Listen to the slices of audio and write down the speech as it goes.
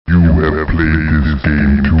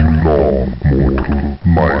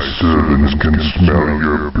servants can smell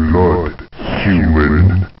your blood.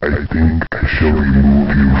 Human, I think I shall remove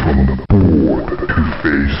you from the board to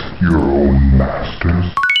face your own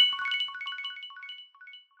masters.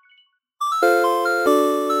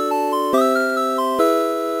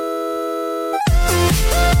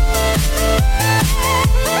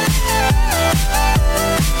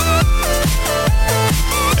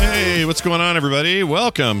 Hey, what's going on, everybody?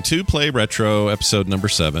 Welcome to Play Retro, episode number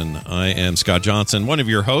 7. I am Scott Johnson, one of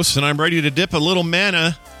your hosts, and I'm ready to dip a little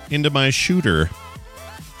mana into my shooter.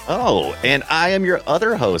 Oh, and I am your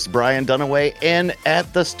other host, Brian Dunaway, and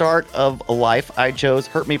at the start of life, I chose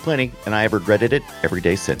Hurt Me Plenty, and I have regretted it every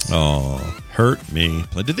day since. Oh, Hurt Me.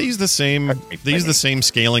 Did they use the same? They use the same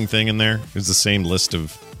scaling thing in there? Is the same list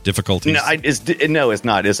of difficulties? No, it's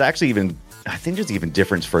not. It's actually even. I think there's even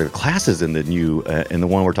difference for the classes in the new, in the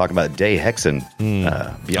one we're talking about today, Hexen.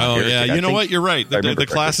 Heretic. Yeah, you know what? You're right. The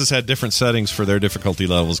classes had different settings for their difficulty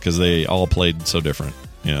levels because they all played so different.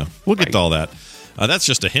 Yeah, we'll get to all that. That's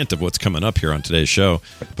just a hint of what's coming up here on today's show.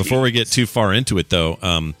 Before we get too far into it, though,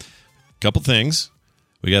 couple things.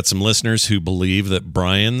 We got some listeners who believe that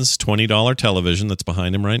Brian's $20 television that's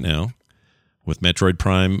behind him right now, with Metroid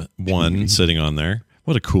Prime 1 sitting on there.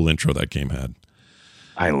 What a cool intro that game had.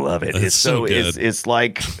 I love it. It's so good. It's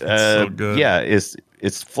like, it's so good. Yeah,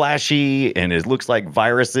 it's flashy and it looks like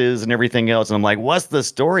viruses and everything else. And I'm like, what's the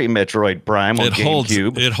story, Metroid Prime on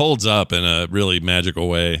GameCube? It holds up in a really magical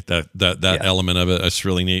way. That element of it, that's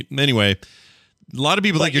really neat. Anyway, a lot of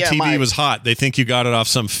people think your TV was hot. They think you got it off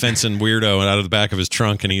some fencing weirdo and out of the back of his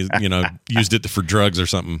trunk, and he, used it for drugs or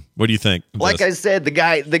something. What do you think? Like I said, the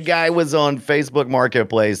guy was on Facebook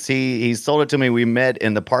Marketplace. He sold it to me. We met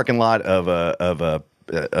in the parking lot of a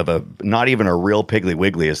not even a real Piggly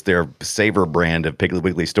Wiggly. It's their Savor brand of Piggly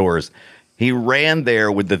Wiggly stores. He ran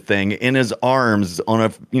there with the thing in his arms on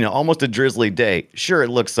a almost a drizzly day. Sure, it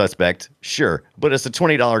looks suspect. Sure, but it's a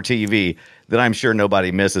 $20 TV that I'm sure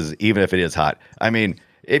nobody misses, even if it is hot. I mean,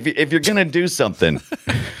 if you're gonna do something,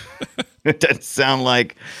 it doesn't sound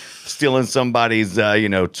like stealing somebody's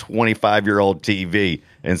 25-year-old TV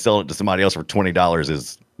and selling it to somebody else for $20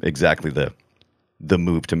 is exactly the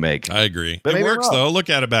move to make. I agree. But it works, though.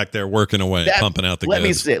 Look at it back there working away, pumping out the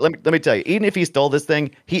goods. Let me tell you, even if he stole this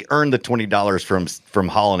thing, he earned the $20 from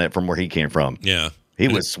hauling it from where he came from. Yeah. He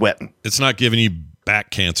was sweating. It's not giving you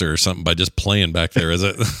back cancer or something by just playing back there, is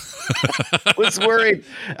it? I was worried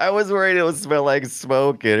it would smell like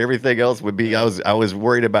smoke and everything else would be. I was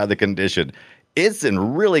worried about the condition. It's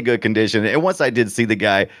in really good condition. And once I did see the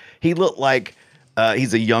guy, he looked like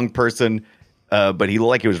he's a young person. But he looked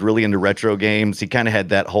like he was really into retro games. He kind of had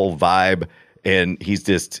that whole vibe, and he's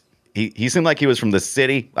just he seemed like he was from the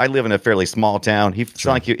city. I live in a fairly small town. He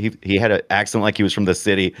sounded like he had an accent like he was from the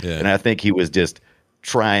city, and I think he was just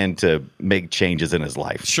trying to make changes in his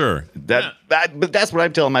life. Sure. But that's what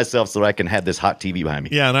I'm telling myself so I can have this hot TV behind me.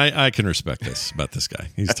 Yeah, and I can respect this about this guy.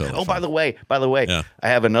 He's totally fun. By the way, I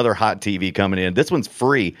have another hot TV coming in. This one's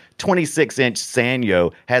free. 26-inch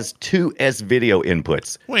Sanyo has 2 S-video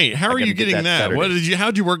inputs. Wait, how are you getting that?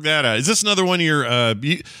 How'd you work that out? Is this another one of your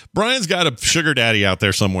Brian's got a sugar daddy out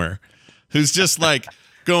there somewhere who's just like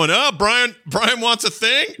going, Brian wants a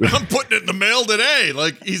thing? I'm putting it in the mail today.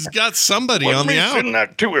 Like, he's got somebody on the out. Send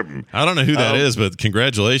that to him. I don't know who that is, but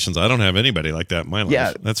congratulations. I don't have anybody like that in my life.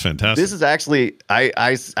 Yeah, that's fantastic. This is actually,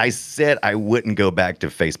 I said I wouldn't go back to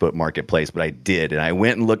Facebook Marketplace, but I did. And I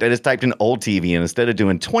went and looked. I just typed in old TV, and instead of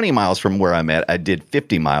doing 20 miles from where I'm at, I did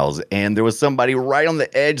 50 miles. And there was somebody right on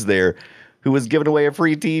the edge there who was giving away a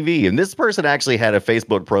free TV. And this person actually had a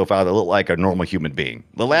Facebook profile that looked like a normal human being.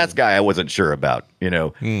 The last guy I wasn't sure about,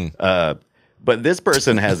 but this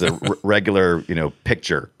person has a regular,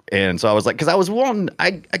 picture. And so I was like, because I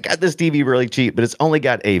got this TV really cheap, but it's only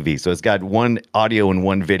got AV. So it's got one audio and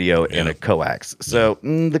one video and a coax. So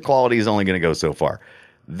the quality is only going to go so far.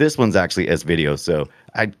 This one's actually S-video, so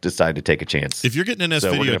I decided to take a chance. If you're getting an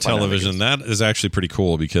S-video television, that is actually pretty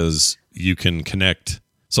cool because you can connect.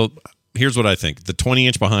 So here's what I think. The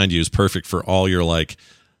 20-inch behind you is perfect for all your like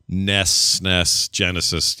NES, SNES,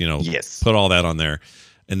 Genesis, put all that on there.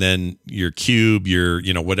 And then your cube, your,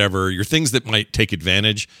 whatever, your things that might take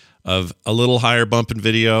advantage of a little higher bump in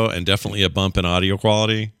video and definitely a bump in audio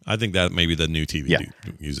quality. I think that may be the new TV to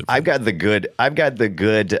use it for. I've got the good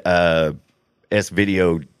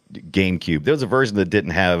S-video GameCube. There was a version that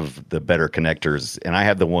didn't have the better connectors, and I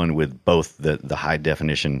have the one with both the high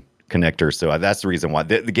definition connectors. So that's the reason why.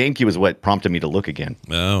 The GameCube is what prompted me to look again.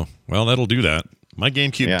 Oh, well, that'll do that. My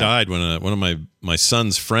GameCube died when one of my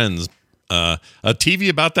son's friends, a TV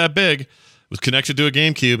about that big, was connected to a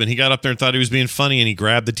GameCube, and he got up there and thought he was being funny, and he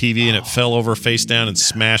grabbed the TV, and it fell over face down and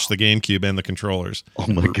smashed the GameCube and the controllers. Oh,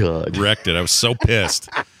 my God. Wrecked it. I was so pissed.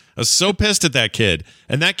 I was so pissed at that kid.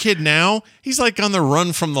 And that kid now, he's like on the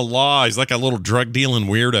run from the law. He's like a little drug-dealing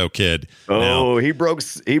weirdo kid. Oh, he broke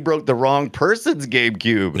the wrong person's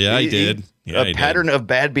GameCube. Yeah, he did. Yeah, a pattern of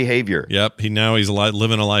bad behavior. Yep. He's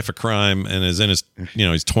living a life of crime and is in his,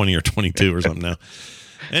 he's 20 or 22 or something now.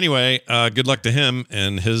 Anyway, good luck to him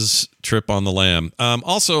and his trip on the lam.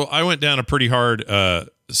 Also, I went down a pretty hard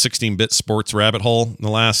 16-bit sports rabbit hole in the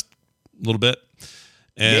last little bit.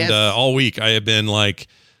 And all week I have been like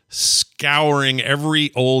scouring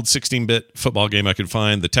every old 16-bit football game I could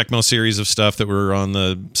find. The Tecmo series of stuff that were on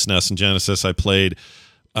the SNES and Genesis. I played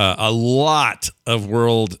a lot of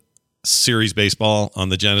World Series baseball on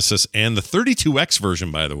the Genesis, and the 32X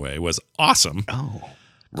version, by the way, was awesome. Oh.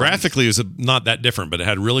 Graphically, it was not that different, but it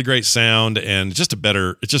had really great sound and just kind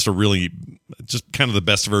of the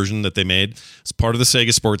best version that they made. It's part of the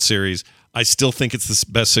Sega Sports series. I still think it's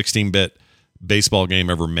the best 16-bit baseball game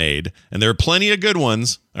ever made. And there are plenty of good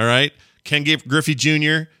ones, all right? Ken Griffey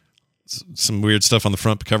Jr., some weird stuff on the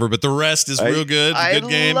front cover, but the rest is real good. Good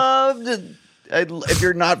game. If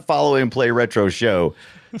you're not following Play Retro Show,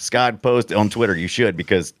 Scott posted on Twitter, you should,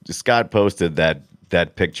 because Scott posted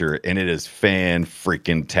that picture, and it is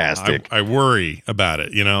fan-freaking-tastic. I worry about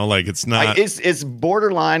it, like it's not. It's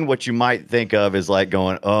borderline what you might think of as like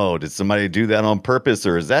going, oh, did somebody do that on purpose,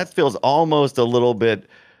 or that feels almost a little bit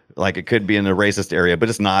like it could be in the racist area, but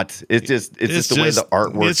it's not. It's just the way the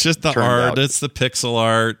artwork. It's just the art. Out. It's the pixel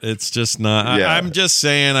art. It's just not. Yeah. I'm just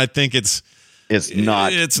saying. I think it's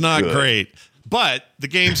not good. Great, but the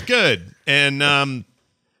game's good, and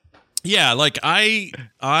yeah, like I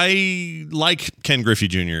like Ken Griffey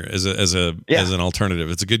Jr. as an alternative.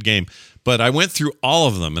 It's a good game, but I went through all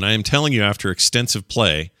of them, and I am telling you, after extensive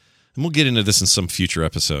play, and we'll get into this in some future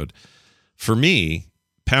episode. For me,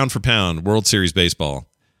 pound for pound, World Series baseball,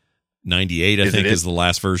 98, I think, is the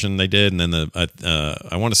last version they did, and then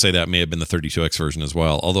I want to say that may have been the 32X version as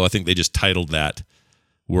well. Although I think they just titled that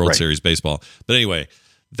World Series baseball. But anyway,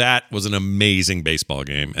 that was an amazing baseball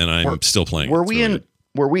game, and I'm still playing.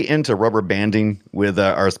 Were we into rubber banding with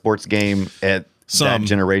our sports game at that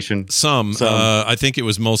generation? Some. I think it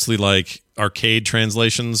was mostly like arcade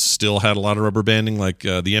translations still had a lot of rubber banding. Like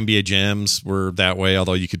the NBA Jams were that way,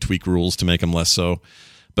 although you could tweak rules to make them less so.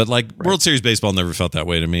 But like World Series baseball never felt that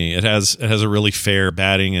way to me. It has a really fair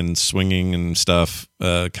batting and swinging and stuff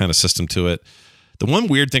kind of system to it. The one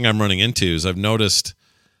weird thing I'm running into is I've noticed.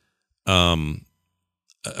 So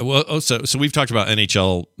we've talked about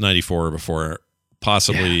NHL 94 before.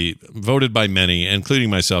 Possibly voted by many,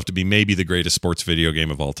 including myself, to be maybe the greatest sports video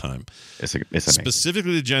game of all time. It's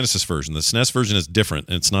specifically the Genesis version. The SNES version is different,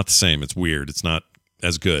 and it's not the same. It's weird. It's not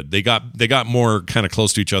as good. They got more kind of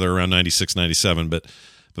close to each other around 96, 97, but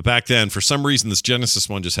back then, for some reason, this Genesis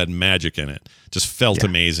one just had magic in it. Just felt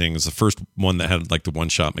amazing. It was the first one that had like the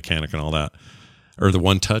one-shot mechanic and all that. Or the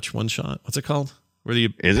one-touch, one-shot. What's it called? Where you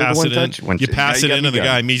pass it in, you pass it in, and the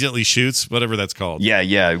guy immediately shoots. Whatever that's called. Yeah.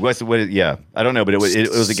 I don't know, but it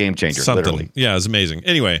was a game changer. Something. Literally. Yeah, it was amazing.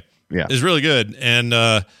 Anyway, it's really good. And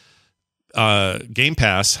Game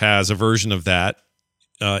Pass has a version of that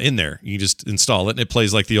in there. You just install it, and it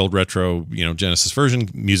plays like the old retro, Genesis version,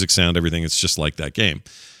 music, sound, everything. It's just like that game.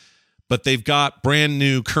 But they've got brand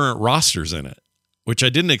new current rosters in it, which I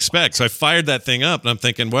didn't expect. So I fired that thing up, and I'm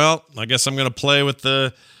thinking, well, I guess I'm going to play with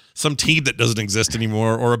some team that doesn't exist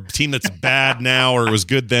anymore, or a team that's bad now, or was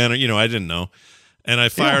good then, or I didn't know. And I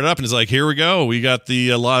fired it up, and it's like, here we go. We got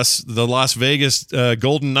the Las Vegas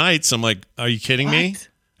Golden Knights. I'm like, are you kidding me?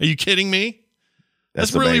 Are you kidding me?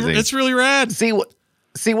 That's really amazing. It's really rad. See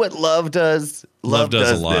what love does. Love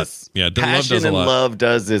does a lot. This. Yeah, passion love does a lot. And love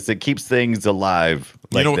does this. It keeps things alive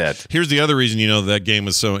like that. Here's the other reason that game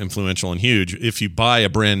was so influential and huge. If you buy a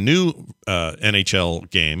brand new NHL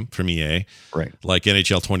game from EA, right, like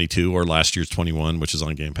NHL 22 or last year's 21, which is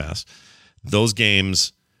on Game Pass, those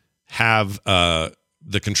games have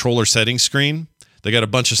the controller settings screen. They got a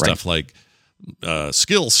bunch of stuff like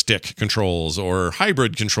skill stick controls or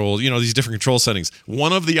hybrid controls, these different control settings.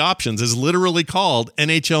 One of the options is literally called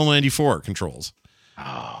NHL 94 controls.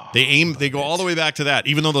 Oh, they go all the way back to that,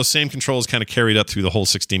 even though those same controls kind of carried up through the whole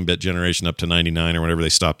 16-bit generation up to 99 or whenever they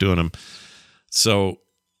stopped doing them. So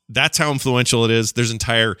that's how influential it is. There's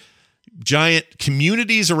entire giant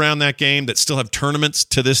communities around that game that still have tournaments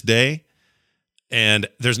to this day. And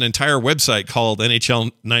there's an entire website called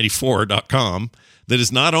NHL94.com that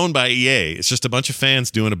is not owned by EA. It's just a bunch of fans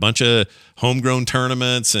doing a bunch of homegrown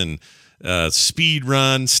tournaments and speed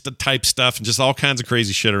run type stuff and just all kinds of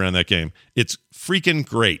crazy shit around that game. It's freaking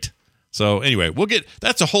great. So anyway,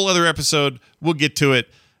 that's a whole other episode. We'll get to it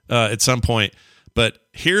at some point. But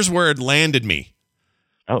here's where it landed me.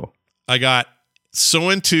 Oh. I got so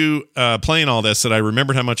into playing all this that I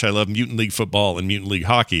remembered how much I love Mutant League football and Mutant League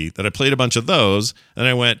hockey that I played a bunch of those. And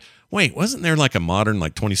I went, wait, wasn't there like a modern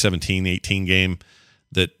 2017-18 game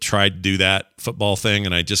that tried to do that football thing?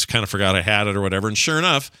 And I just kind of forgot I had it or whatever. And sure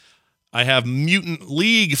enough, I have Mutant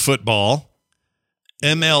League football,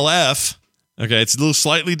 MLF. Okay, it's a little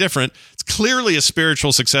slightly different. It's clearly a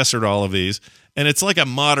spiritual successor to all of these. And it's like a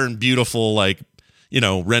modern, beautiful,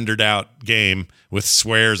 rendered out game with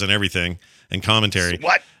swears and everything and commentary.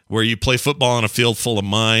 What? Where you play football on a field full of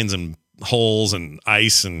mines and holes and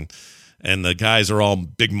ice and the guys are all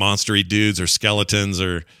big monstery dudes or skeletons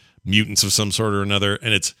or mutants of some sort or another.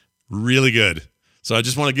 And it's really good. So I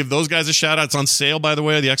just want to give those guys a shout out. It's on sale, by the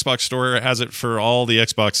way. The Xbox Store has it for all the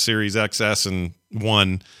Xbox Series XS and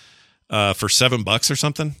One for $7 or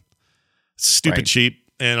something. Stupid cheap.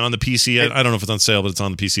 And on the PC, I don't know if it's on sale, but it's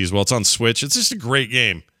on the PC as well. It's on Switch. It's just a great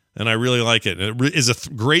game. And I really like it. It is a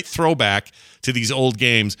great throwback to these old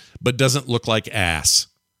games, but doesn't look like ass.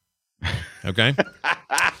 Okay?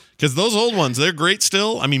 Because those old ones, they're great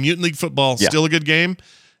still. I mean, Mutant League Football, still a good game.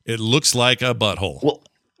 It looks like a butthole. Well,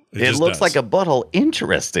 it looks like a butthole.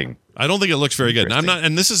 Interesting. I don't think it looks very good.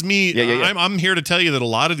 And this is me. Yeah. I'm here to tell you that a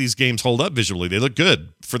lot of these games hold up visually. They look good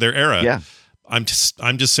for their era. Yeah. I'm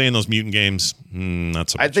just saying those mutant games, not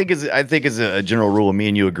so much. I think as a general rule, me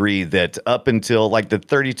and you agree that up until like the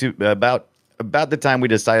 32, about the time we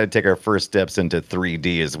decided to take our first steps into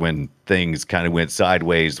 3D is when things kind of went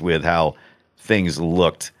sideways with how things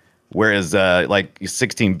looked. Whereas like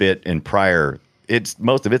 16-bit and prior,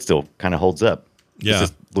 most of it still kind of holds up. Yeah, it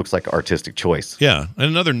just looks like artistic choice. Yeah, and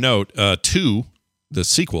another note: 2, the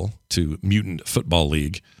sequel to Mutant Football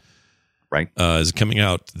League, right, is coming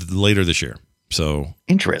out later this year. So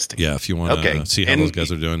interesting. Yeah, if you want to see how those guys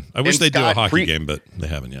are doing. I wish they'd do a hockey game, but they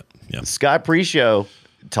haven't yet. Yeah. Scott pre-show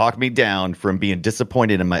talked me down from being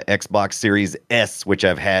disappointed in my Xbox Series S, which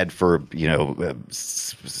I've had for,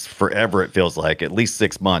 forever, it feels like, at least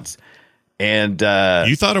 6 months. And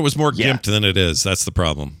you thought it was more gimped than it is. That's the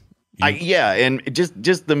problem. And just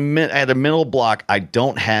I had a mental block. I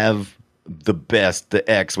don't have the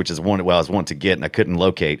X, which is one I was wanting to get and I couldn't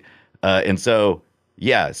locate. And so,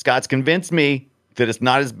 Scott's convinced me that it's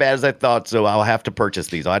not as bad as I thought, so I'll have to purchase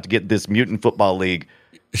these. I'll have to get this Mutant Football League.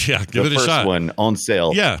 Yeah, give it a shot. The first one on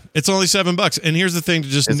sale. Yeah, it's only $7. And here's the thing to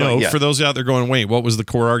just know for those out there going, wait, what was the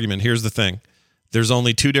core argument? Here's the thing. There's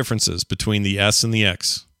only 2 differences between the S and the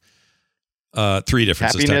X. 3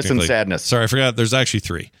 differences, happiness and sadness. Sorry, I forgot. There's actually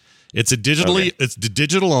 3. It's it's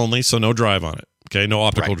digital only, so no drive on it. Okay, no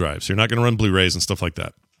optical drive. So you're not going to run Blu-rays and stuff like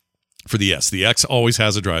that. For the S, the X always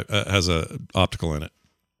has a drive, has a optical in it.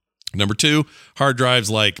 Number 2, hard drives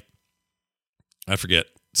like, I forget,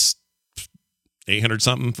 800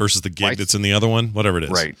 something versus the gig that's in the other one, whatever it is.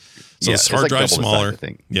 Right. So it's hard drive smaller.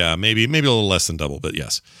 Yeah, maybe a little less than double, but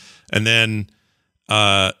yes. And then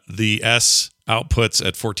the S outputs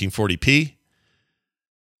at 1440p.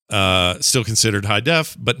 Still considered high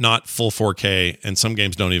def, but not full 4K. And some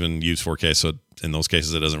games don't even use 4K, so in those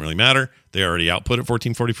cases, it doesn't really matter. They already output at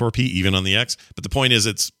 1444p, even on the X. But the point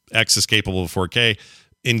is, X is capable of 4K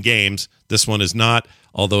in games. This one is not,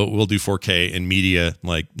 although it will do 4K in media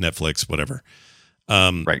like Netflix, whatever.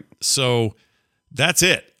 Right. So that's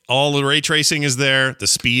it. All the ray tracing is there. The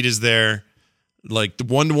speed is there. Like the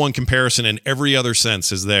one-to-one comparison in every other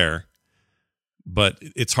sense is there. But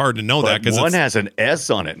it's hard to know that because one has an S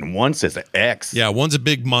on it and one says an X. Yeah, one's a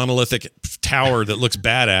big monolithic tower that looks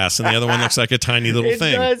badass, and the other one looks like a tiny little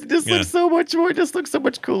thing. It just looks so much more. It just looks so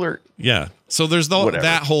much cooler. Yeah. So there's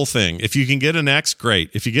that whole thing. If you can get an X, great.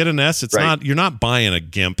 If you get an S, it's not. You're not buying a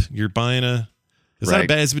GIMP. You're buying a. Is that a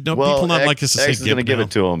bad? People not like us to say GIMP. X is going to give it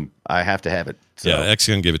to them. I have to have it. So. Yeah, X is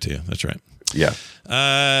going to give it to you. That's right. Yeah.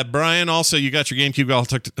 Brian, also, you got your GameCube all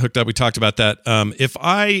hooked up. We talked about that. If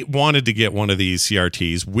I wanted to get one of these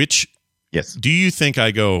CRTs, do you think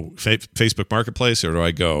I go Facebook Marketplace or do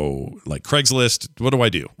I go like Craigslist? What do I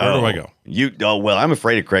do? Where do I go? Well, I'm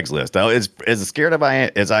afraid of Craigslist. As scared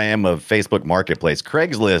as I am of Facebook Marketplace,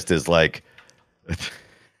 Craigslist is like it's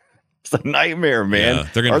a nightmare, man.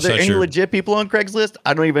 Yeah, Are there any legit people on Craigslist?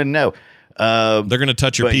 I don't even know. They're going to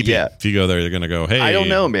touch your pee-pee. Yeah. If you go there, they're going to go, hey. I don't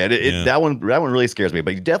know, man. That one really scares me.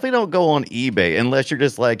 But you definitely don't go on eBay unless you're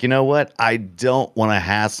just like, you know what? I don't want to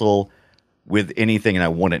hassle with anything and I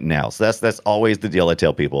want it now. So that's always the deal I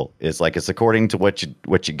tell people. It's like it's according to what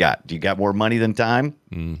you got. Do you got more money than time?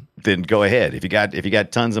 Then go ahead. If you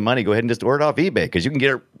got tons of money, go ahead and just order it off eBay because you can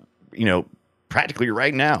get it, practically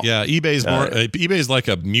right now. Yeah, eBay's like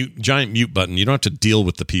a giant mute button. You don't have to deal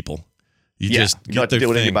with the people. You just you don't have to deal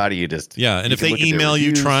with anybody. You just and if they email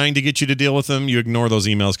you trying to get you to deal with them, you ignore those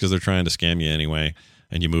emails because they're trying to scam you anyway,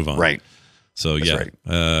 and you move on. Right. So okay.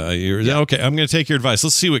 I'm going to take your advice.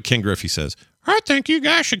 Let's see what King Griffey says. I think you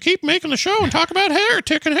guys should keep making the show and talk about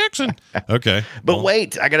Heretic and Hexen. Okay. But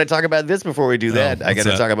wait, I got to talk about this before we do that. I got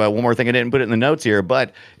to talk about one more thing. I didn't put it in the notes here,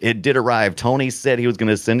 but it did arrive. Tony said he was going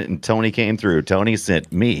to send it, and Tony came through. Tony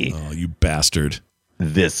sent me. Oh, you bastard.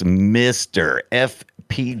 This Mr.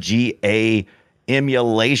 FPGA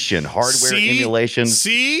emulation, hardware emulation.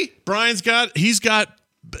 See? He's got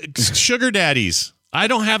sugar daddies. I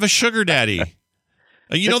don't have a sugar daddy.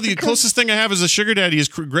 The closest thing I have as a sugar daddy is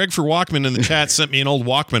Greg for Walkman in the chat sent me an old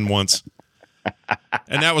Walkman once.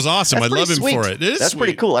 And that was awesome. I love him for it. That's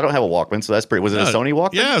pretty cool. I don't have a Walkman, so that's pretty. Was it a Sony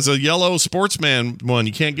Walkman? Yeah, it's a yellow Sportsman one.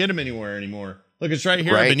 You can't get them anywhere anymore. Look, it's right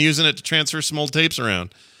here. Right. I've been using it to transfer some old tapes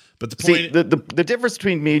around. But the point, the difference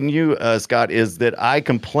between me and you, Scott, is that I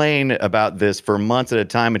complain about this for months at a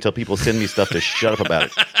time until people send me stuff to shut up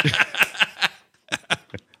about it.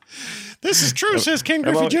 This is true, says King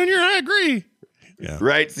Griffey Jr. I agree. Yeah.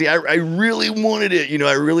 Right. See, I really wanted it.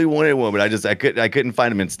 I really wanted one, but I couldn't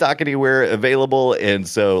find them in stock anywhere available. And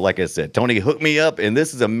so, like I said, Tony hooked me up, and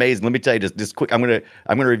this is amazing. Let me tell you just quick. I'm gonna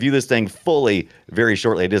review this thing fully very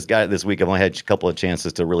shortly. I just got it this week. I've only had a couple of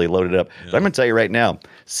chances to really load it up. Yeah. But I'm gonna tell you right now,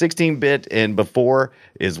 16-bit and before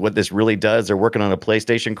is what this really does. They're working on a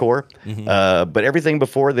PlayStation core, but everything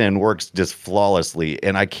before then works just flawlessly.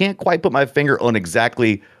 And I can't quite put my finger on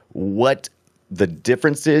exactly what the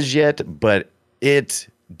difference is yet, but it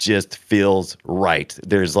just feels right.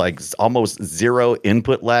 There's like almost zero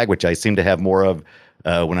input lag, which I seem to have more of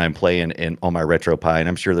when I'm playing on my RetroPie. And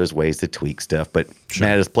I'm sure there's ways to tweak stuff. But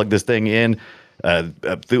man, I just plugged this thing in,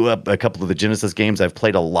 threw up a couple of the Genesis games I've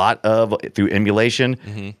played a lot of through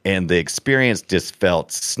emulation, and the experience just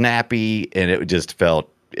felt snappy, and it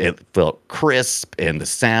felt crisp, and the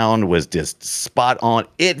sound was just spot on.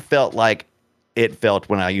 It felt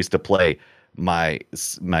when I used to play my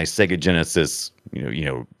Sega Genesis,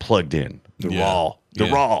 plugged in the raw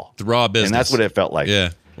business, and that's what it felt like.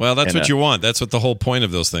 Yeah, well, that's what you want. That's what the whole point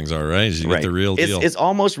of those things are, right? Is you get the real deal. It's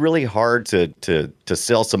almost really hard to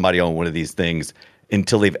sell somebody on one of these things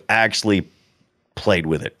until they've actually played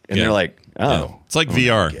with it, and they're like, it's like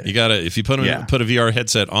VR. You gotta if you put a VR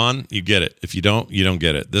headset on, you get it. If you don't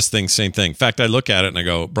get it. This thing, same thing. In fact, I look at it and I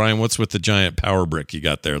go, Brian, what's with the giant power brick you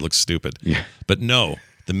got there? It looks stupid. Yeah. But no.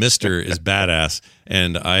 The Mister is badass,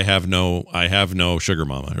 and I have no sugar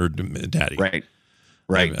mama or daddy. Right.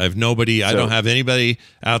 I have nobody. I don't have anybody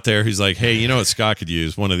out there who's like, hey, what Scott could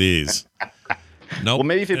use? One of these. Nope. Well,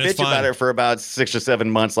 maybe if you bitch about it for about 6 or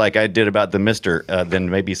 7 months, like I did about the Mister, then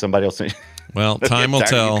maybe somebody else. Well, time will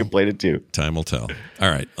tell. You complained it too. Time will tell. All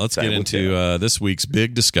right, let's get into this week's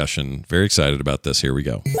big discussion. Very excited about this. Here we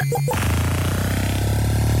go.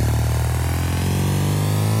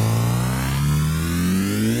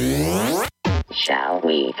 Shall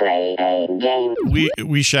we play a game?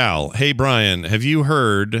 We shall. Hey, Brian, have you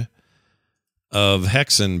heard of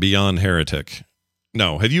Hexen Beyond Heretic?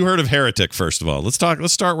 No. Have you heard of Heretic, first of all? Let's start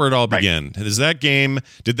where it all began. Did that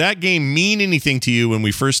game mean anything to you when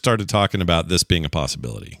we first started talking about this being a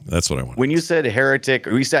possibility? That's what I want. When you said Heretic,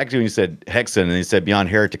 or when you said Hexen and you said Beyond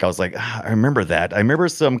Heretic, I was like, I remember that. I remember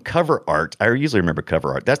some cover art. I usually remember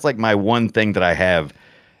cover art. That's like my one thing that I have.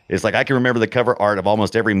 It's like I can remember the cover art of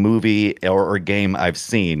almost every movie or game I've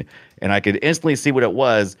seen, and I could instantly see what it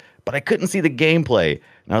was, but I couldn't see the gameplay.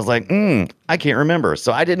 And I was like, I can't remember.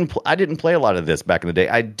 So I didn't play a lot of this back in the day.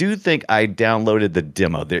 I do think I downloaded the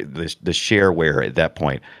demo, the shareware at that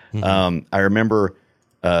point. I remember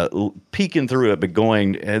peeking through it, but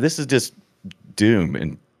going, this is just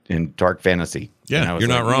Doom and dark fantasy. Yeah, you're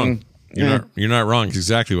not wrong. You're not wrong. It's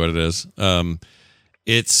exactly what it is.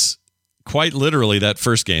 It's quite literally that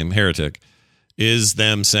first game, Heretic, is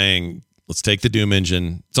them saying, let's take the Doom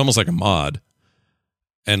engine. It's almost like a mod.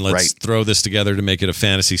 And let's throw this together to make it a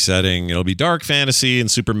fantasy setting. It'll be dark fantasy and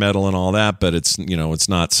super metal and all that, but it's it's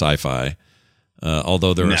not sci-fi.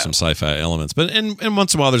 Although there are some sci-fi elements. But and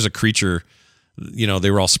once in a while there's a creature,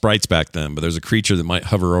 they were all sprites back then, but there's a creature that might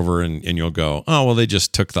hover over and you'll go, oh, well, they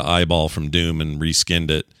just took the eyeball from Doom and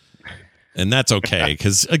reskinned it. And that's okay,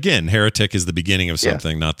 because again, Heretic is the beginning of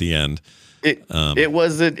something, not the end. It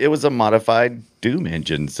was a modified Doom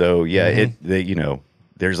engine, so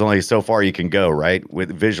there's only so far you can go, right,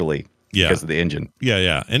 with visually because of the engine.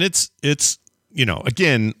 Yeah, and it's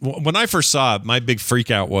again, when I first saw it, my big freak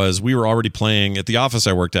out was we were already playing at the office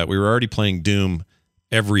I worked at. We were already playing Doom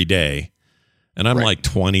every day, and I'm like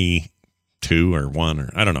 22 or 1 or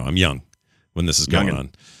I don't know. I'm young when this is going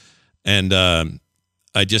on, and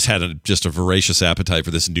I just had a voracious appetite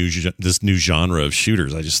for this new genre of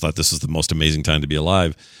shooters. I just thought this is the most amazing time to be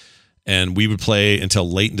alive. And we would play until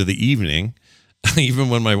late into the evening. Even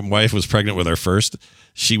when my wife was pregnant with our first,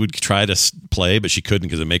 she would try to play, but she couldn't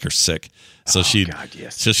because it'd make her sick. So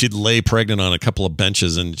she'd lay pregnant on a couple of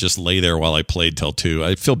benches and just lay there while I played till 2.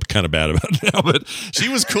 I feel kind of bad about it now, but she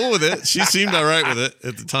was cool with it. She seemed all right with it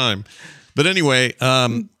at the time. But anyway,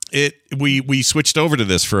 we switched over to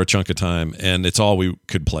this for a chunk of time, and it's all we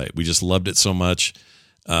could play. We just loved it so much.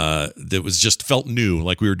 That was just felt new,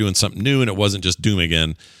 like we were doing something new, and it wasn't just Doom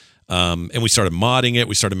again. And we started modding it.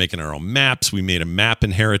 We started making our own maps. We made a map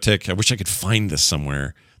in Heretic. I wish I could find this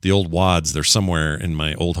somewhere. The old WADs, they're somewhere in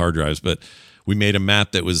my old hard drives. But we made a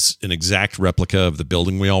map that was an exact replica of the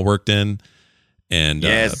building we all worked in, and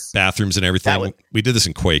bathrooms and everything. We did this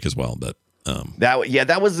in Quake as well, but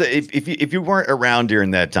that was if you weren't around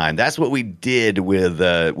during that time, that's what we did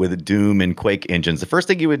with Doom and Quake engines. The first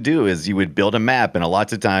thing you would do is you would build a map, and a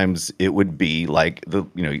lot of times it would be like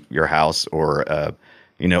your house or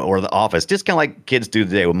or the office, just kind of like kids do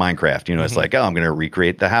today with Minecraft. It's like, oh, I'm going to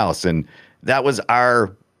recreate the house. And that was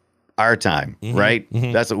our time, right?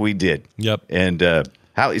 That's what we did. Yep. And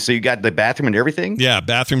so you got the bathroom and everything? Yeah,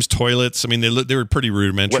 bathrooms, toilets. I mean, they were pretty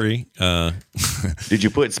rudimentary. Did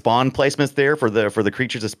you put spawn placements there for the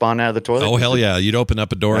creatures to spawn out of the toilet? Oh, hell yeah. You'd open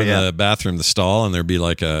up a door in the bathroom, the stall, and there'd be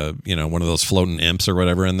like one of those floating imps or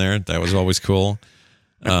whatever in there. That was always cool.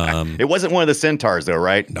 It wasn't one of the centaurs, though,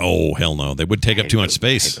 right? No, hell no. They would take up too much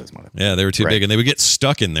space. Yeah, they were too big, and they would get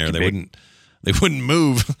stuck in there. They wouldn't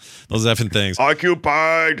move. Those effing things.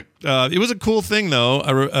 Occupied. It was a cool thing, though.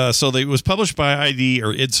 It was published by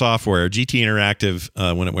id Software, GT Interactive,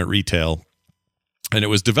 when it went retail, and it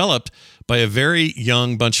was developed by a very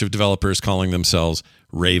young bunch of developers calling themselves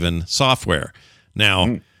Raven Software.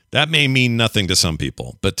 Now, that may mean nothing to some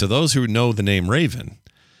people, but to those who know the name Raven,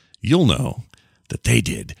 you'll know that they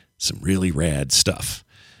did some really rad stuff,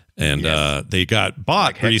 and they got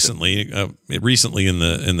bought like recently in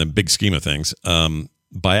the big scheme of things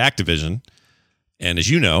by Activision. And as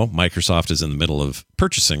you know, Microsoft is in the middle of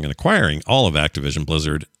purchasing and acquiring all of Activision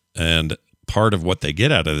Blizzard, and part of what they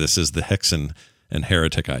get out of this is the Hexen and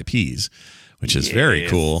Heretic IPs, which is very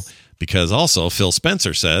cool, because also Phil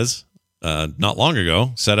Spencer says not long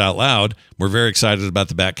ago, said out loud, we're very excited about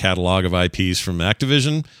the back catalog of IPs from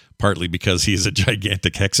Activision, partly because he's a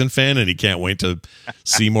gigantic Hexen fan and he can't wait to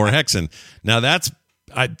see more Hexen. Now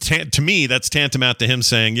to me, that's tantamount to him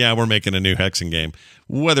saying, yeah, we're making a new Hexen game.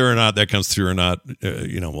 Whether or not that comes through or not,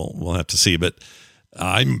 we'll have to see. But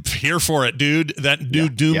I'm here for it, dude. That new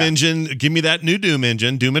Doom engine, give me that new Doom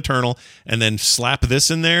engine, Doom Eternal, and then slap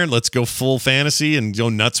this in there. Let's go full fantasy and go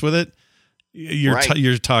nuts with it.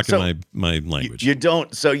 You're talking my language. You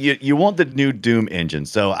don't. So you want the new Doom engine.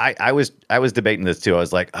 So I was debating this too. I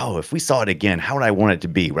was like, oh, if we saw it again, how would I want it to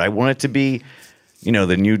be? Would I want it to be,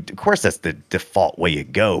 the new? Of course, that's the default way you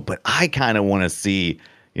go. But I kind of want to see,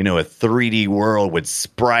 a 3D world with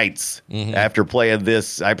sprites. After playing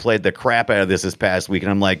this, I played the crap out of this past week,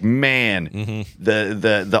 and I'm like, man,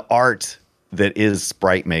 the art that is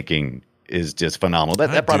sprite making is just phenomenal.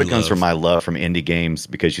 That probably comes from my love from indie games,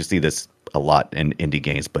 because you see this a lot in indie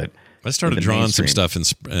games. But I started drawing some stuff in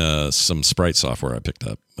some sprite software I picked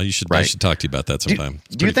up. I should talk to you about that sometime.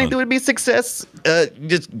 Do you think there would be success?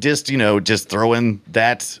 Just throwing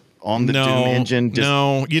that on the Doom engine?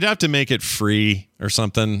 No, you'd have to make it free or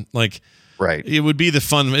something. Like, right. It would be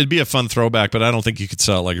it'd be a fun throwback, but I don't think you could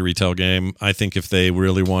sell it like a retail game. I think if they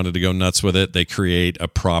really wanted to go nuts with it, they create a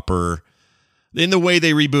proper, in the way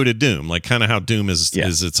they rebooted Doom, like kind of how Doom is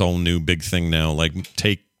its own new big thing now. Like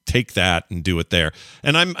take that and do it there.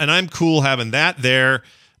 And I'm cool having that there.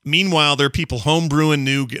 Meanwhile, there are people homebrewing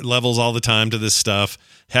new levels all the time to this stuff.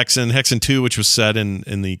 Hexen 2, which was set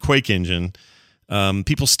in the Quake engine.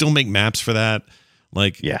 People still make maps for that.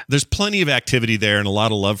 There's plenty of activity there and a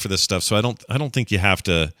lot of love for this stuff. So I don't think you have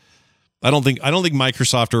to. I don't think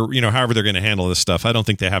Microsoft, or however they're going to handle this stuff, I don't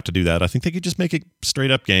think they have to do that. I think they could just make a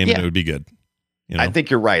straight up game and it would be good. I think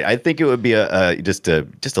you're right. I think it would be just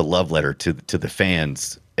a love letter to the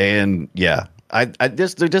fans. And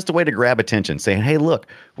just a way to grab attention, saying, hey, look,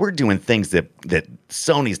 we're doing things that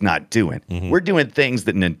Sony's not doing. We're doing things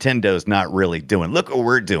that Nintendo's not really doing. Look what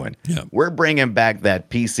we're doing. Yeah. We're bringing back that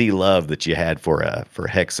PC love that you had for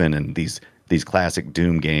Hexen and these classic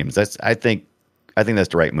Doom games. I think that's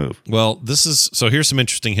the right move. Well, here's some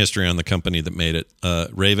interesting history on the company that made it.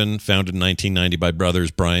 Raven, founded in 1990 by brothers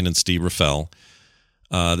Brian and Steve Raffel.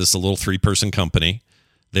 This is a little 3-person company.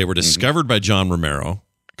 They were discovered by John Romero,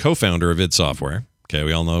 co-founder of id Software. Okay,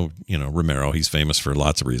 we all know, Romero. He's famous for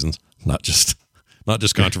lots of reasons, not just not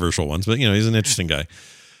just controversial ones, but he's an interesting guy.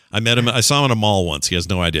 I met him. I saw him at a mall once. He has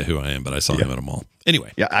no idea who I am, but I saw him at a mall.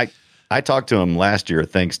 Anyway. Yeah, I talked to him last year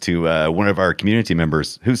thanks to one of our community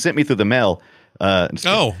members who sent me through the mail.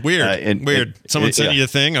 Weird. Weird. Someone sent you a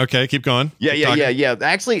thing. Okay, keep going. Yeah.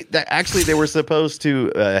 Actually, they were supposed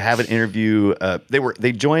to have an interview.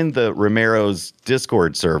 They joined the Romero's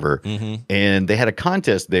Discord server, and they had a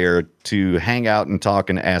contest there to hang out and talk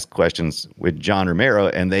and ask questions with John Romero,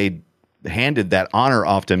 and they handed that honor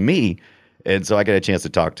off to me, and so I got a chance to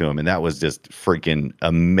talk to him, and that was just freaking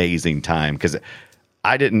amazing time because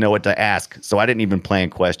I didn't know what to ask, so I didn't even plan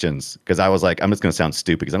questions because I was like, I'm just going to sound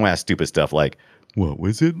stupid because I'm going to ask stupid stuff like, what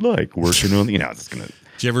was it like working on, it's going to.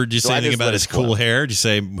 Did you say anything about his cool hair? Did you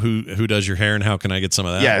say who does your hair and how can I get some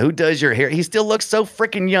of that? Yeah, who does your hair? He still looks so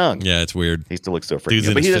freaking young. Yeah, it's weird. He still looks so freaking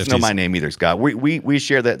young. But he doesn't know my name either, Scott. We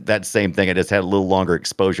share that same thing. I just had a little longer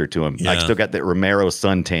exposure to him. Yeah. I still got that Romero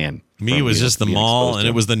suntan. Me, it was just the mall, and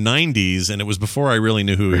it was the 90s, and it was before I really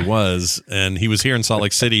knew who he was. And he was here in Salt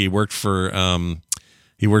Lake City. He worked for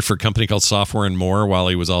a company called Software and More while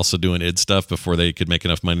he was also doing id stuff before they could make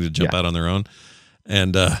enough money to jump out on their own.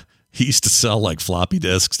 And he used to sell like floppy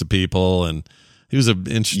disks to people, and he was an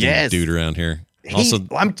interesting dude around here. So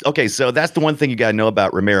that's the one thing you got to know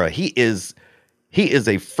about Romero. He is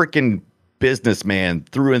a freaking businessman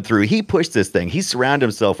through and through. He pushed this thing. He surrounded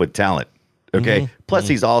himself with talent. Okay. Plus,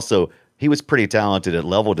 he was pretty talented at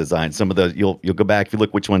level design. Some of the you'll go back if you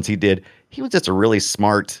look which ones he did. He was just a really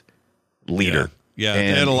smart leader. Yeah,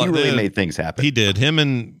 and he really made things happen. He did. Him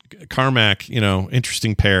and Carmack,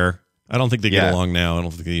 interesting pair. I don't think they get along now. I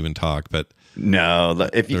don't think they even talk. But no,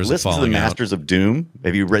 if you listen to the Masters of Doom,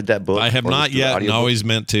 have you read that book? I have not yet, and always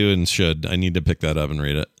meant to, and should. I need to pick that up and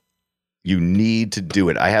read it. You need to do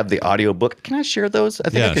it. I have the audiobook. Can I share those? I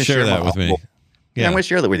think I can share that with me. Yeah, I'm going to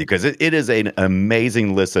share that with you because it is an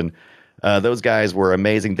amazing listen. Those guys were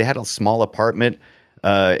amazing. They had a small apartment,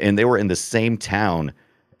 and they were in the same town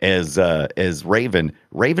as Raven.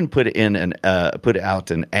 Raven put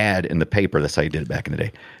out an ad in the paper. That's how he did it back in the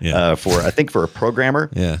day. For a programmer.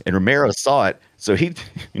 Yeah. And Romero saw it, so he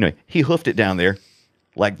hoofed it down there,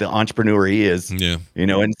 like the entrepreneur he is. Yeah.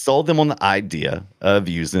 And sold them on the idea of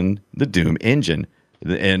using the Doom engine,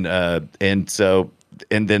 and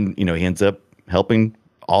then he ends up helping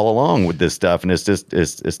all along with this stuff, and it's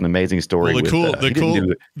an amazing story. Well, the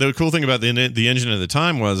cool thing about the engine at the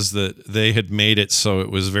time was that they had made it so it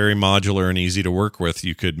was very modular and easy to work with.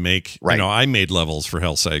 You could make, I made levels for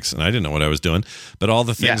hell's sakes, and I didn't know what I was doing, but all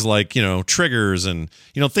the things like triggers and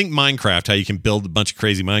think Minecraft, how you can build a bunch of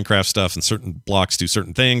crazy Minecraft stuff and certain blocks do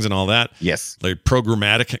certain things and all that. Yes, like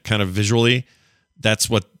programmatic kind of visually. That's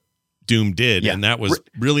what Doom did, and that was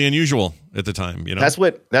really unusual at the time. That's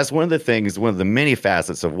one of the things, one of the many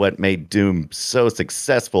facets of what made Doom so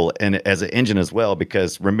successful, and as an engine as well,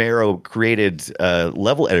 because Romero created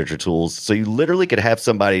level editor tools, so you literally could have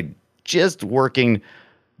somebody just working,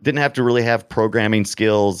 didn't have to really have programming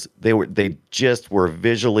skills. They just were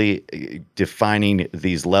visually defining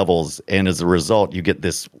these levels, and as a result, you get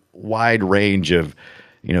this wide range of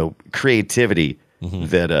creativity.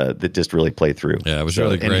 That just really played through. Yeah, it was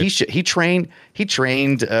really great. And he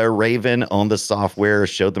trained Raven on the software,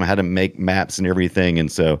 showed them how to make maps and everything.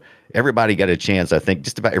 And so everybody got a chance. I think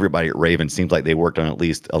just about everybody at Raven seems like they worked on at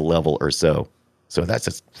least a level or so. So that's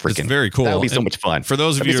just freaking. It's very cool. That would be so much fun. For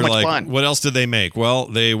those of you who are like, what else did they make? Well,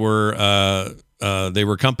 they were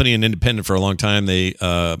company and independent for a long time. They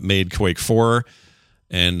made Quake 4,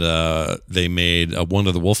 and they made one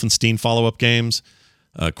of the Wolfenstein follow-up games.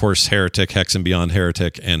 Of course, Heretic, Hexen Beyond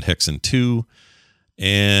Heretic, and Hexen 2.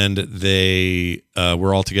 And they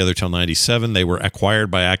were all together till 97. They were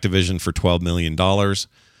acquired by Activision for $12 million.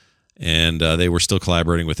 And they were still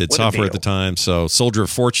collaborating with id Software at the time. So Soldier of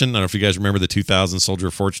Fortune, I don't know if you guys remember the 2000 Soldier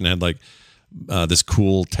of Fortune had like this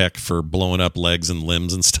cool tech for blowing up legs and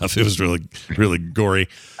limbs and stuff. It was really, really gory.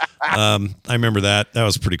 I remember that. That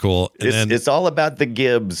was pretty cool. And it's all about the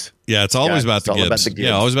Gibbs. Yeah, it's always about the Gibbs.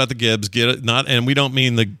 Yeah, always about the Gibbs. Get it? And we don't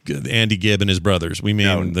mean the Andy Gibb and his brothers. We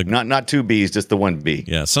mean not two B's, just the one B.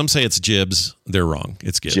 Yeah, some say it's Jibs. They're wrong.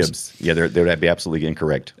 It's Gibbs. Jibs. Yeah, they'd be absolutely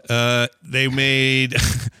incorrect. They made.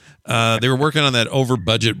 They were working on that over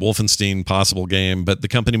budget Wolfenstein possible game, but the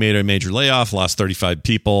company made a major layoff, lost 35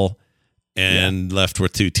 people. And left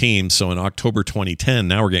with two teams. So in October 2010,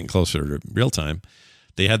 now we're getting closer to real time,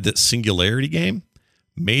 they had this Singularity game.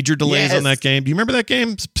 Major delays on that game. Do you remember that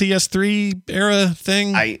game? PS3 era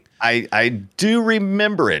thing? I do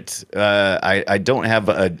remember it. I don't have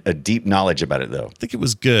a deep knowledge about it, though. I think it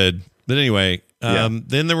was good. But anyway, then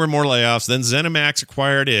there were more layoffs. Then ZeniMax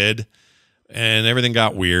acquired id, and everything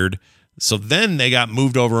got weird. So then they got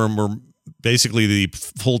moved over and were basically the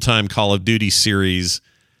full-time Call of Duty series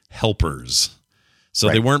helpers. So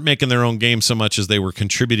they weren't making their own game so much as they were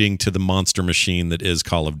contributing to the monster machine that is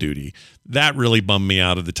Call of Duty. That really bummed me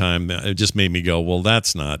out at the time. It just made me go, well,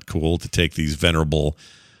 that's not cool to take these venerable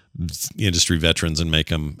industry veterans and make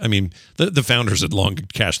them. I mean, the founders had long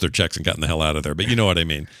cashed their checks and gotten the hell out of there, but you know what I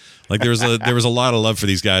mean. Like there was a lot of love for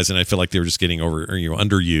these guys, and I feel like they were just getting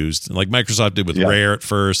underused, like Microsoft did with Rare at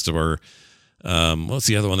first, or what's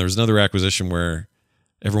the other one? There was another acquisition where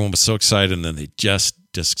everyone was so excited, and then they just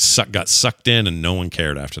got sucked in, and no one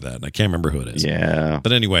cared after that. And I can't remember who it is. Yeah,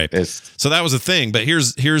 but anyway, so that was a thing. But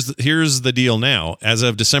here's the deal now. As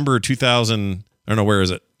of December 2000, I don't know, where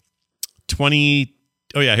is it? 20.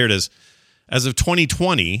 Oh yeah, here it is. As of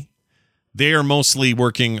 2020, they are mostly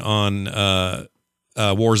working on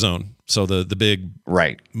Warzone. So the big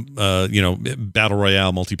battle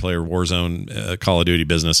royale multiplayer Warzone Call of Duty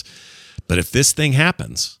business. But if this thing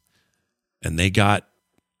happens, and they got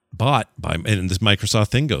bought by, and this Microsoft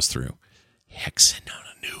thing goes through, Hexen on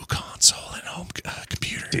a new console and home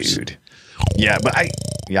computers, dude. Yeah, but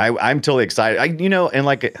I'm totally excited. And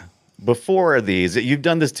like before these, you've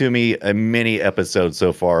done this to me many episodes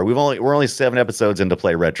so far. We're only 7 episodes into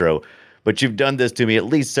Play Retro, but you've done this to me at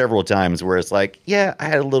least several times where it's like, yeah, I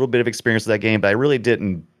had a little bit of experience with that game, but I really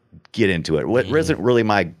didn't get into it. What wasn't really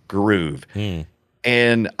my groove.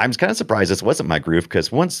 And I'm kind of surprised this wasn't my groove,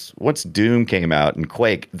 because once Doom came out and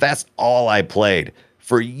Quake, that's all I played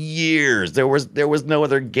for years. There was no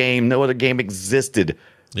other game. No other game existed.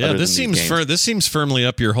 Yeah, this seems firmly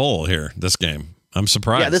up your hole here. This game, I'm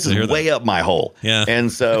surprised. Yeah, this is way up my hole. Yeah,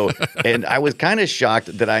 and so and I was kind of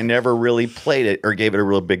shocked that I never really played it or gave it a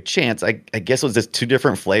real big chance. I guess it was just 2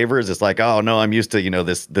 different flavors. It's like, oh no, I'm used to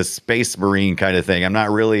this Space Marine kind of thing. I'm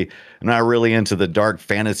not really into the dark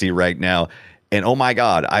fantasy right now. And oh my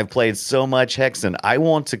God, I've played so much Hexen. I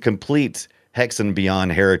want to complete Hexen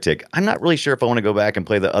Beyond Heretic. I'm not really sure if I want to go back and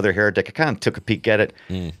play the other Heretic. I kind of took a peek at it.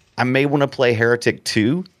 I may want to play Heretic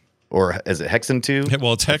 2, or is it Hexen 2?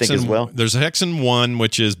 Well, it's Hexen as well. There's a Hexen 1,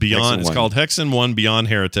 which is Beyond. It's called Hexen 1 Beyond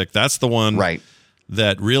Heretic. That's the one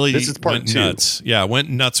that really went nuts. Yeah, went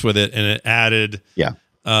nuts with it, and it added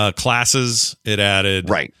classes. It added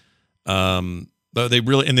they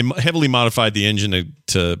heavily modified the engine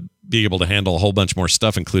to be able to handle a whole bunch more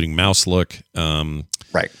stuff, including mouse look.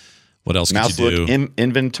 What else mouse could you do?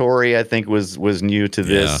 Inventory, I think, was new to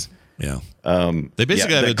this. Yeah. They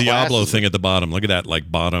basically have a Diablo thing at the bottom. Look at that, like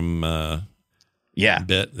bottom bit.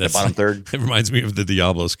 That's the bottom third. It reminds me of the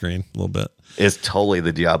Diablo screen a little bit. It's totally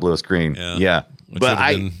the Diablo screen. Yeah. But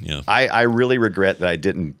I really regret that I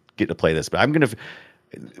didn't get to play this. But I'm gonna.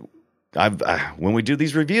 When we do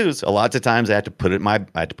these reviews, a lot of times I have to put it in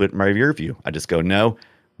my review. I just go, no,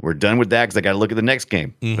 we're done with that because I got to look at the next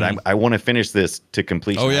game. But I want to finish this to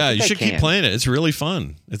completion. Oh yeah, you should keep playing it. It's really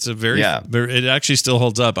fun. It's a it actually still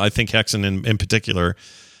holds up. I think Hexen in particular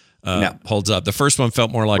holds up. The first one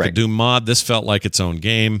felt more like a Doom mod. This felt like its own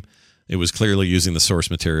game. It was clearly using the source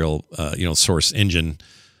material, source engine.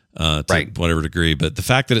 To whatever degree, but the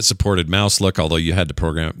fact that it supported mouse look, although you had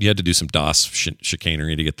to do some DOS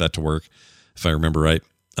chicanery to get that to work, if I remember right.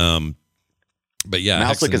 But yeah,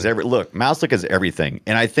 mouse look is everything,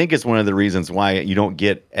 and I think it's one of the reasons why you don't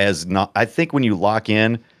get I think when you lock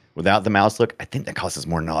in without the mouse look, I think that causes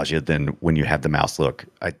more nausea than when you have the mouse look.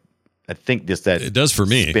 I think it does for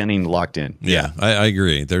me. Spinning locked in. Yeah, I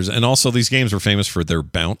agree. And also these games were famous for their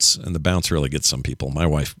bounce, and the bounce really gets some people. My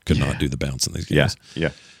wife could not do the bounce in these games. Yeah.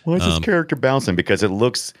 Why is this character bouncing? Because it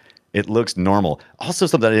looks normal. Also,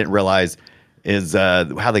 something I didn't realize is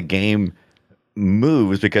how the game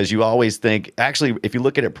moves, because you always think, actually, if you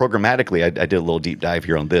look at it programmatically, I did a little deep dive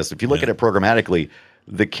here on this. If you look at it programmatically,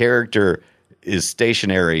 the character is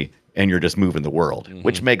stationary and you're just moving the world,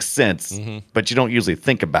 which makes sense, but you don't usually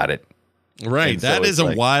think about it. Right. And that is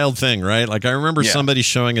a wild thing, right? Like I remember somebody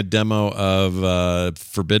showing a demo of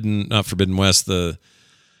Forbidden West, the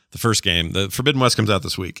first game. The Forbidden West comes out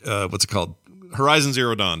this week. What's it called? Horizon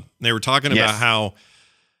Zero Dawn. They were talking about how,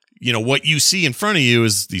 what you see in front of you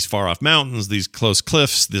is these far off mountains, these close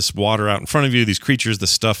cliffs, this water out in front of you, these creatures,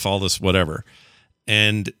 this stuff, all this whatever.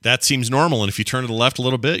 And that seems normal. And if you turn to the left a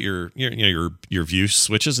little bit, your view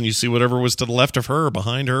switches and you see whatever was to the left of her or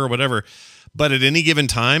behind her or whatever. But at any given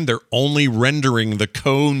time, they're only rendering the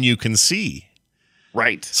cone you can see.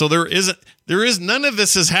 Right. So there is none of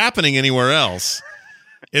this is happening anywhere else.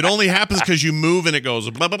 It only happens because you move and it goes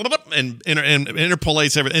blah, blah, blah, blah, and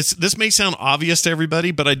interpolates everything. This may sound obvious to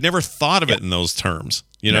everybody, but I'd never thought of it in those terms.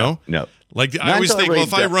 You know? No. Like I always think, well,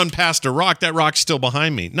 if I run past a rock, that rock's still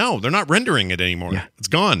behind me. No, they're not rendering it anymore. Yeah. It's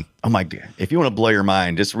gone. Oh my God. If you want to blow your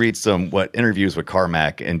mind, just read some interviews with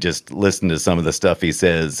Carmack and just listen to some of the stuff he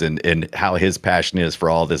says and how his passion is for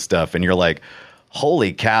all this stuff. And you're like,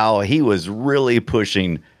 holy cow, he was really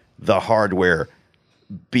pushing the hardware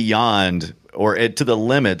beyond or to the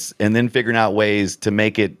limits, and then figuring out ways to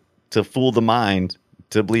make it to fool the mind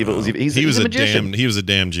to believe it was. He was a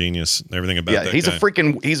damn genius. Everything about that.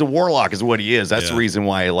 He's a warlock, is what he is. That's the reason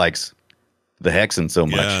why he likes the Hexen so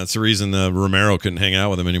much. Yeah, that's the reason Romero couldn't hang out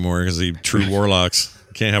with him anymore, because he true warlocks.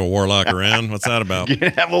 Can't have a warlock around. What's that about? You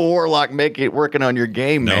can't have a warlock working on your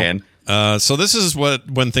game, man. So this is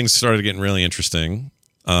when things started getting really interesting.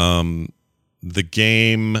 The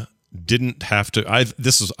game didn't have to. At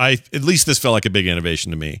least this felt like a big innovation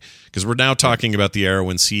to me, because we're now talking about the era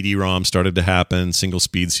when CD-ROM started to happen. Single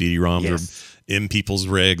speed CD-ROMs were in people's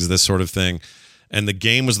rigs, this sort of thing. And the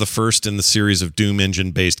game was the first in the series of Doom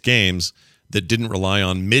engine based games that didn't rely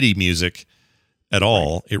on MIDI music at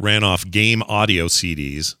all. Right. It ran off game audio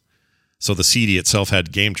CDs. So the CD itself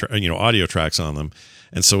had audio tracks on them.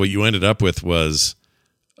 And so what you ended up with was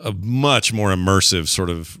a much more immersive, sort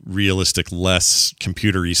of realistic, less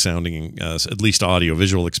computer-y sounding, at least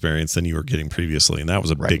audio-visual experience than you were getting previously, and that was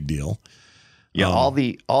a big deal. Yeah, all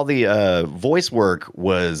the voice work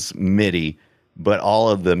was MIDI, but all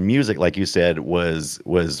of the music, like you said, was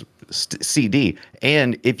CD.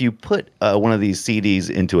 And if you put one of these CDs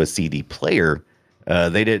into a CD player,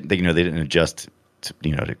 they didn't adjust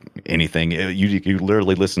to anything. You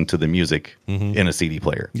literally listen to the music in a CD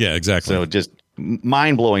player. Yeah, exactly. So just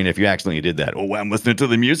mind-blowing if you accidentally did that. Oh, I'm listening to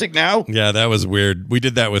the music now? Yeah, that was weird. We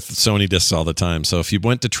did that with Sony discs all the time. So if you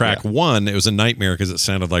went to track 1, it was a nightmare because it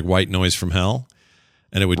sounded like white noise from hell,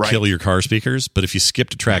 and it would kill your car speakers. But if you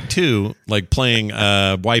skipped to track 2, like playing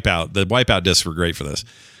Wipeout, the Wipeout discs were great for this.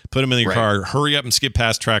 Put them in your car, hurry up and skip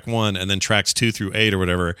past track 1, and then tracks 2 through 8 or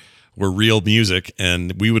whatever were real music,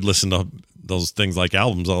 and we would listen to those things like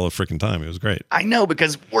albums all the freaking time. It was great. I know,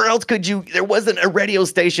 because where else could you? There wasn't a radio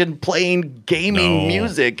station playing gaming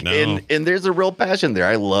music, and there's a real passion there.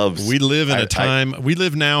 We live in a time. We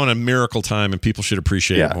live now in a miracle time, and people should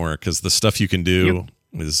appreciate it more, because the stuff you can do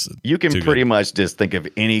is. You can pretty much just think of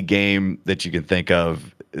any game that you can think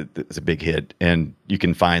of. It's a big hit, and you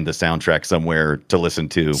can find the soundtrack somewhere to listen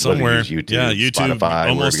to. Somewhere, YouTube, YouTube, Spotify,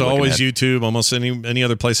 almost always YouTube. Almost any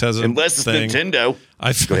other place has it. Unless it's Nintendo.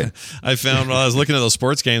 I found while I was looking at those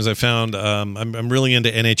sports games, I found I'm really into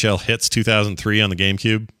NHL Hits 2003 on the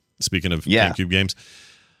GameCube. Speaking of GameCube games,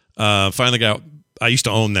 finally got. I used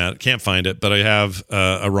to own that. Can't find it, but I have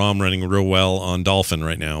a ROM running real well on Dolphin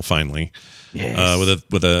right now. Finally, with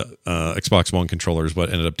a Xbox One controller is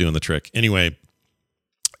what ended up doing the trick. Anyway.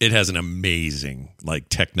 It has an amazing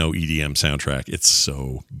techno EDM soundtrack. It's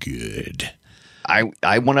so good. I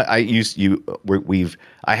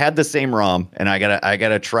had the same ROM, and I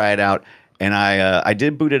gotta try it out. And I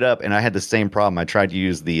did boot it up, and I had the same problem. I tried to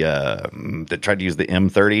use the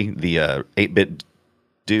M30, the 8-bit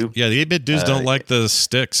do. Yeah, the 8-bit doos don't like the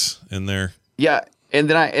sticks in there. Yeah. And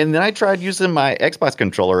then I tried using my Xbox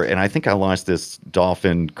controller, and I think I launched this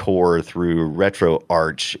Dolphin Core through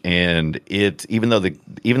RetroArch, and even though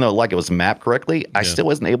it was mapped correctly, I still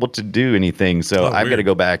wasn't able to do anything. So I've got to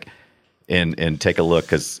go back and take a look,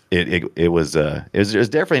 because it was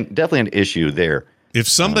definitely an issue there. If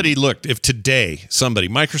somebody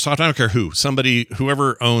Microsoft, I don't care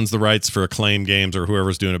whoever owns the rights for Acclaim Games or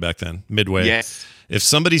whoever's doing it back then, Midway. Yes. If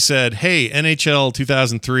somebody said, "Hey, NHL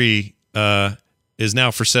 2003 is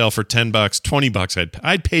now for sale for $10, $20,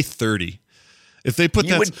 I'd pay $30." If they put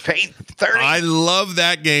you would pay $30. I love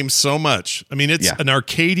that game so much. I mean, it's an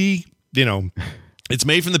arcadey. It's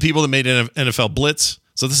made from the people that made NFL Blitz.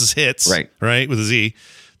 So this is Hits, right, with a Z.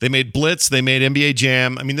 They made Blitz. They made NBA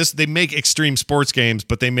Jam. I mean, they make extreme sports games,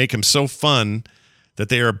 but they make them so fun that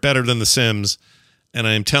they are better than The Sims. And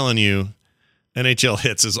I am telling you, NHL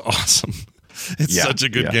Hits is awesome. It's such a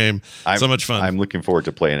good game. So much fun. I'm looking forward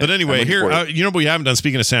to playing it. But anyway, here, what we haven't done,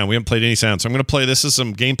 speaking of sound, we haven't played any sound. So I'm going to play, this is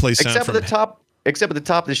some gameplay sound. Except at the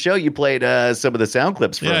top of the show, you played some of the sound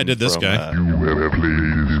clips from. Yeah, I did this guy. You have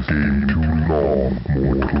played this game too long,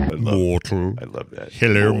 Mortal. I love that.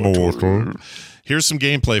 Hello, Mortal. Here's some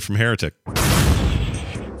gameplay from Heretic. It's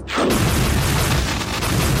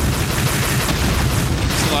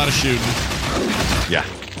a lot of shooting. Yeah.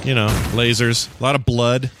 Lasers, a lot of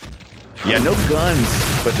blood. Yeah, no guns,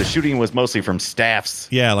 but the shooting was mostly from staffs.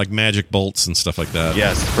 Yeah, like magic bolts and stuff like that.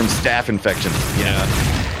 Yes, from staph infections. Yeah.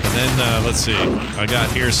 then let's see. I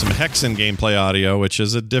got here some Hexen gameplay audio, which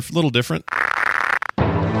is a little different.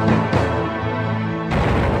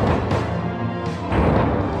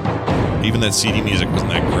 Even that CD music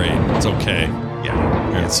wasn't that great. It's okay.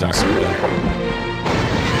 Yeah. Here, let's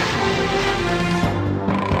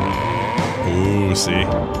Ooh, see.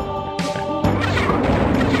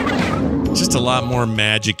 Just a lot more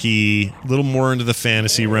magic-y, a little more into the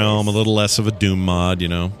fantasy realm, a little less of a Doom mod,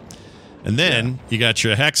 And then you got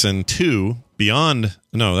your Hexen 2 Beyond.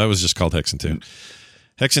 No, that was just called Hexen 2.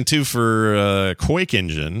 Hexen 2 for Quake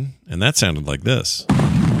Engine, and that sounded like this.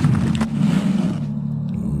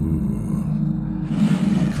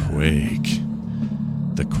 Quake.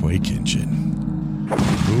 The Quake Engine.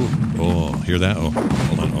 Ooh. Oh, hear that? Oh,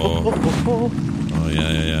 hold on. Oh,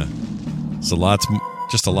 yeah. So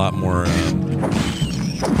just a lot more.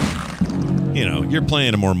 You're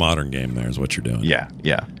playing a more modern game. There is what you're doing. Yeah.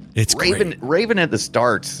 It's Raven at the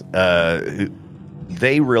start.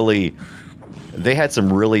 They had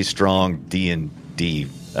some really strong D&D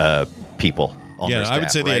people. Yeah, I would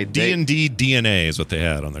say they had D&D DNA is what they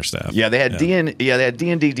had on their staff. Yeah, they had D&D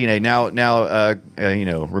DNA. Now,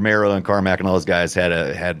 Romero and Carmack and all those guys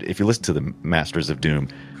had. If you listen to the Masters of Doom,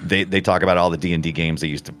 they talk about all the D&D games they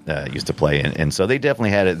used to play, and so they definitely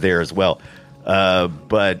had it there as well.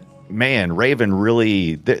 But man, Raven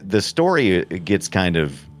really the story gets kind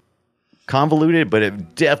of convoluted, but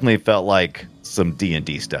it definitely felt like some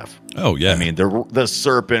D&D stuff. Oh yeah, I mean the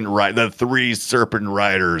serpent the 3 serpent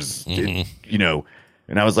riders, and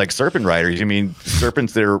I was like, serpent riders? You mean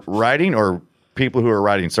serpents that are riding, or people who are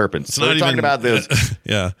riding serpents? It's not talking about this.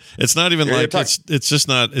 Yeah, it's not even like it's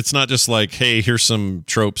not just like, hey, here's some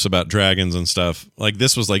tropes about dragons and stuff. Like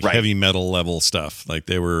this was like heavy metal level stuff. Like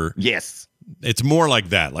they were. Yes, it's more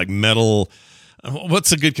like that, like metal.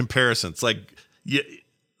 What's a good comparison? It's like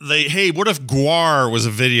hey, what if Gwar was a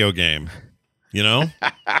video game?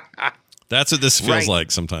 That's what this feels like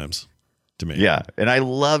sometimes to me. Yeah, and I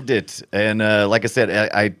loved it. And like I said,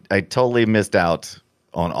 I totally missed out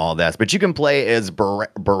on all that. But you can play as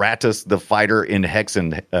Baratus the fighter in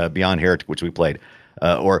Hexen Beyond Heretic, which we played,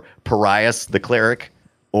 or Parias the cleric,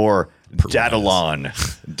 or Daedalon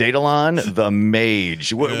the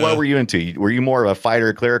mage. What were you into? Were you more of a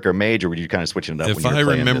fighter, cleric, or mage, or were you kind of switching it up? If I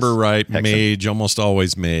remember right, Hexen? Mage, almost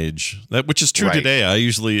always mage. Which is true today. I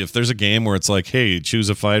usually, if there's a game where it's like, hey, choose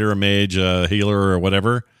a fighter, a mage, a healer, or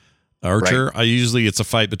whatever, archer. It's a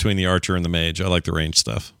fight between the archer and the mage. I like the range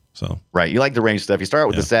stuff. So you like the range stuff. You start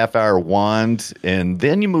with the sapphire wand, and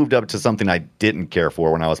then you moved up to something I didn't care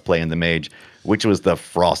for when I was playing the mage, which was the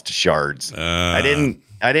frost shards.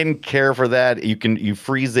 I didn't care for that. You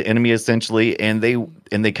freeze the enemy essentially, and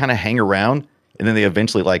they kind of hang around, and then they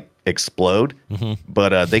eventually explode. Mm-hmm.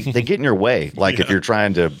 But they get in your way. If you're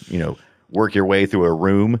trying to work your way through a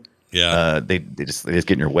room, they just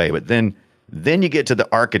get in your way. But then you get to the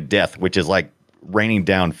Arc of Death, which is like raining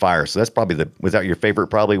down fire. So that's probably was that your favorite?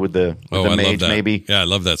 Probably with the mage, maybe. Yeah, I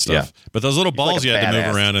love that stuff. Yeah. But those little balls you had to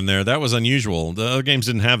move around in there, that was unusual. The other games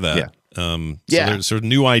didn't have that. Yeah. So there's sort of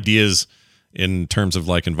new ideas in terms of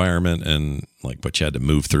environment and what you had to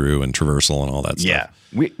move through and traversal and all that stuff. Yeah.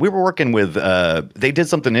 We were working with they did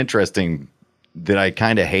something interesting that I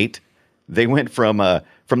kind of hate. They went from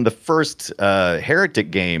the first Heretic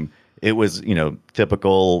game. It was,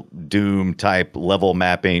 typical Doom type level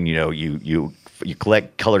mapping. You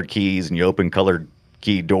collect colored keys and you open colored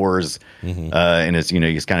key doors, and it's you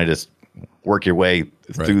just kind of just work your way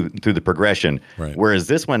through the progression. Right. Whereas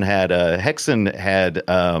this one had Hexen had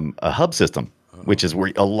a hub system, which is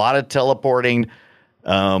where a lot of teleporting,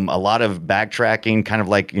 a lot of backtracking, kind of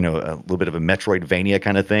like a little bit of a Metroidvania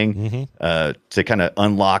kind of thing, to kind of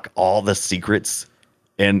unlock all the secrets,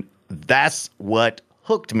 and that's what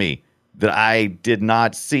hooked me. That I did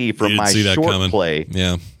not see from my short play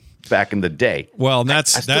back in the day. Well,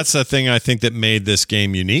 that's the thing I think that made this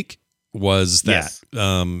game unique was that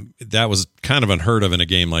that was kind of unheard of in a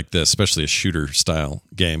game like this, especially a shooter style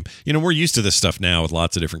game. We're used to this stuff now with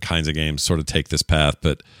lots of different kinds of games sort of take this path,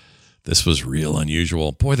 but this was real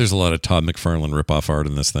unusual. Boy, there's a lot of Todd McFarlane ripoff art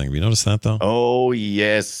in this thing. Have you noticed that though? Oh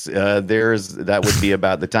yes, that would be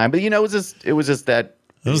about the time. But it was just that.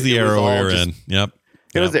 That was the era we were in. Yep.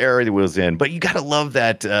 It was the era that was in, but you gotta love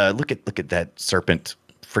that. Look at that serpent!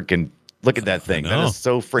 Freaking look at that thing. That is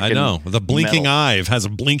so freaking. I know the blinking eye. It has a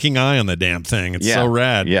blinking eye on the damn thing. It's so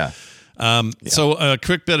rad. Yeah. So a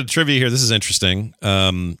quick bit of trivia here. This is interesting.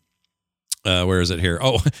 Where is it here?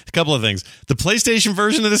 Oh, a couple of things. The PlayStation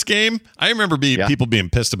version of this game, I remember people being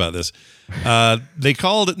pissed about this. They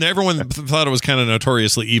called it, everyone thought it was kind of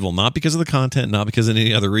notoriously evil, not because of the content, not because of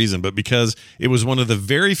any other reason, but because it was one of the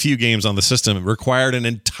very few games on the system that required an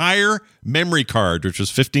entire memory card, which was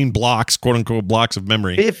 15 blocks, quote unquote, blocks of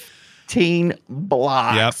memory. 15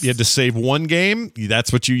 blocks. Yep. You had to save one game.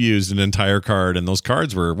 That's what you used, an entire card. And those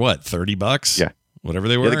cards were what, $30? Yeah. Whatever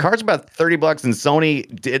they were. Yeah, the cards were about $30, and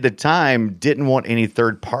Sony at the time didn't want any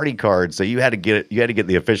third-party cards, so you had to get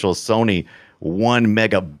the official Sony 1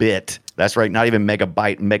 megabit. That's right, not even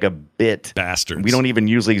megabyte, megabit. Bastards. We don't even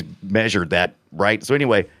usually measure that, right? So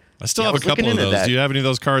anyway, I still have a couple of those. Do you have any of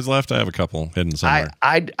those cards left? I have a couple hidden somewhere.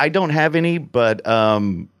 I don't have any, but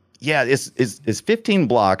it's 15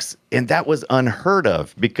 blocks, and that was unheard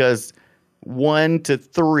of because 1 to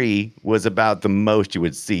 3 was about the most you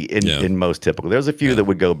would see in most typical. There was a few that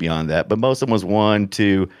would go beyond that, but most of them was 1,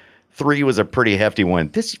 2, 3 was a pretty hefty one.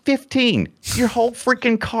 This 15, your whole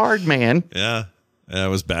freaking card, man. Yeah, it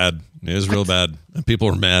was bad. It was real bad. And people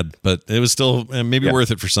were mad, but it was still maybe worth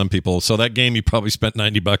it for some people. So that game you probably spent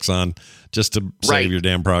 $90 on just to save your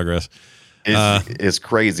damn progress. It's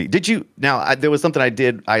crazy. Did you? Now there was something I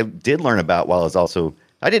did learn about while I was also.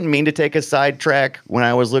 I didn't mean to take a sidetrack when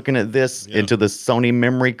I was looking at this into the Sony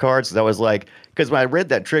memory cards. I was like, because when I read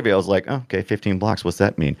that trivia, I was like, oh, okay, 15 blocks. What's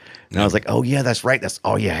that mean? And I was like, oh, yeah, that's right. That's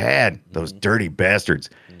all you had. Those dirty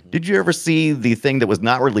bastards. Did you ever see the thing that was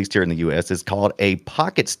not released here in the U.S.? It's called a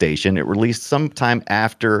Pocket Station. It released sometime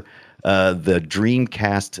after the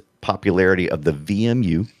Dreamcast popularity of the VMU. Do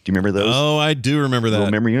you remember those? Oh, I do remember that.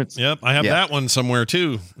 Little memory units? Yep, I have that one somewhere,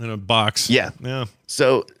 too, in a box. Yeah.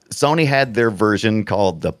 So Sony had their version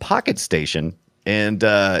called the Pocket Station, and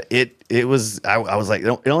it was I was like,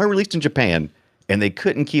 it only released in Japan, and they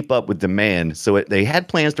couldn't keep up with demand, so they had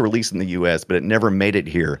plans to release in the U.S., but it never made it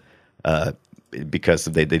here because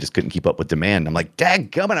they just couldn't keep up with demand. I'm like,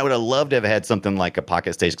 dadgummit, I would have loved to have had something like a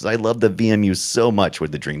Pocket Station because I love the VMU so much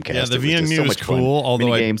with the Dreamcast. Yeah, the VMU was cool,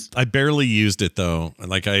 although I barely used it, though.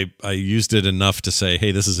 Like, I used it enough to say,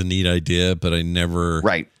 hey, this is a neat idea, but I never...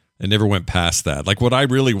 Right. I never went past that. Like, what I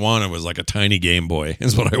really wanted was like a tiny Game Boy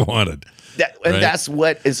is what I wanted. That's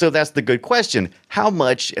the good question. How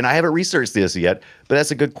much, and I haven't researched this yet, but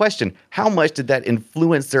that's a good question. How much did that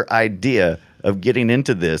influence their idea of getting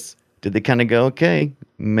into this? Did they kind of go, okay,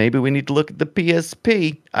 maybe we need to look at the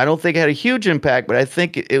PSP? I don't think it had a huge impact, but I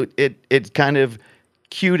think it kind of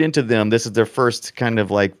cued into them. This is their first kind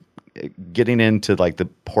of like getting into like the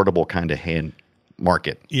portable kind of hand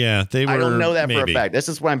market. Yeah, they were. I don't know that maybe. for a fact. This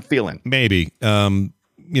is what I'm feeling. Maybe. The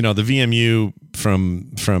VMU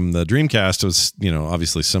from the Dreamcast was,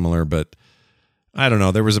 obviously similar, but I don't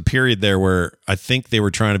know. There was a period there where I think they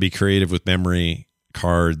were trying to be creative with memory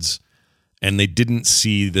cards, and they didn't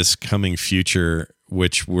see this coming future,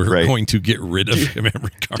 which we're going to get rid of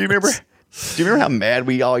memory cards. Do you remember how mad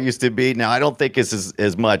we all used to be? Now, I don't think it's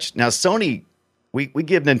as much. Now, Sony... We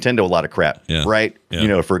give Nintendo a lot of crap, right?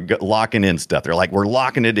 Yeah. For locking in stuff. They're like, we're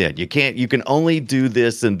locking it in. You can only do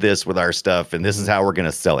this and this with our stuff, and this is how we're going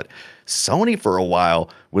to sell it. Sony for a while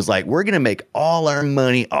was like, we're going to make all our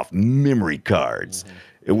money off memory cards.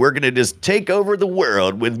 And we're going to just take over the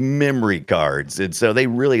world with memory cards. And so they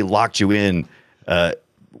really locked you in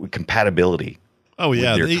with compatibility. Oh,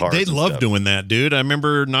 yeah. They love doing that, dude. I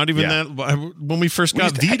remember not even that. When we first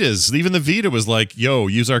got Vitas, even the Vita was like, yo,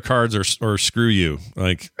 use our cards or screw you.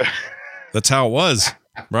 Like, that's how it was,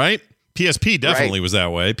 right? PSP definitely was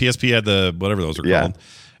that way. PSP had the whatever those were called.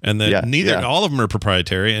 And all of them are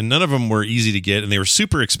proprietary, and none of them were easy to get, and they were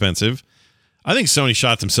super expensive. I think Sony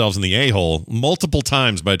shot themselves in the a-hole multiple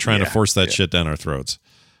times by trying to force that shit down our throats.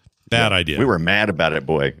 Bad idea. We were mad about it,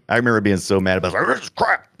 boy. I remember being so mad about it. Like, this is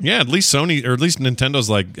crap. Yeah, at least Sony, or at least Nintendo's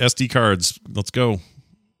like, SD cards, let's go.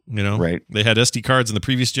 Right. They had SD cards in the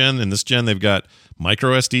previous gen. In this gen, they've got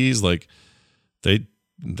micro SDs. Like,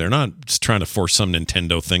 they're not just trying to force some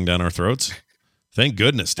Nintendo thing down our throats. Thank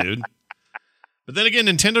goodness, dude. But then again,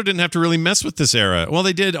 Nintendo didn't have to really mess with this era. Well,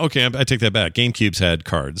 they did. Okay, I take that back. GameCubes had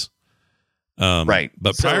cards. Right.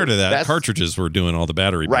 But prior to that, cartridges were doing all the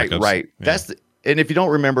battery backups. Right. Yeah. And if you don't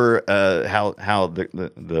remember how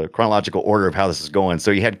the chronological order of how this is going, so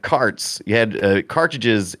you had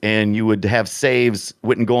cartridges, and you would have saves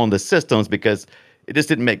wouldn't go on the systems because it just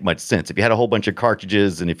didn't make much sense. If you had a whole bunch of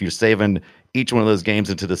cartridges, and if you're saving each one of those games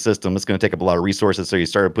into the system, it's going to take up a lot of resources. So you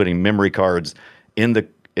started putting memory cards in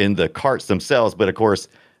the carts themselves, but of course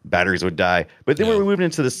batteries would die. But then when we moved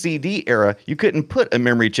into the CD era, you couldn't put a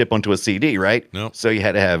memory chip onto a CD, right? Nope. So you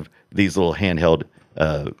had to have these little handheld.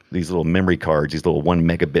 These little memory cards, these little 1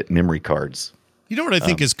 megabit memory cards. You know what I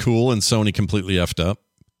think is cool and Sony completely effed up?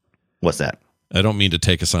 What's that? I don't mean to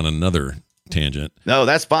take us on another tangent. No,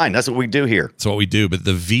 that's fine. That's what we do here. That's what we do. But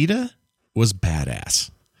the Vita was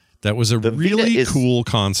badass. That was a really cool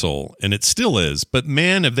console, and it still is. But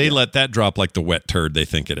man, if they let that drop like the wet turd they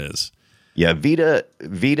think it is. Yeah, Vita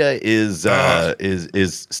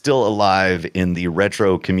is still alive in the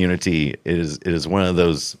retro community. It is one of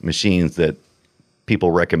those machines that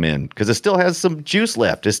people recommend because it still has some juice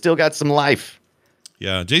left. It's still got some life.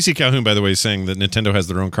 Yeah, JC Calhoun, by the way, is saying that Nintendo has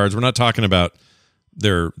their own cards. We're not talking about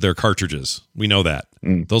their cartridges. We know that.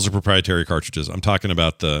 Those are proprietary cartridges. I'm talking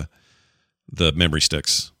about the memory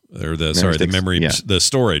sticks. Or the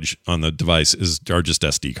storage on the device are just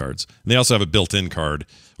SD cards. And they also have a built-in card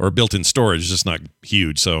or built-in storage, just not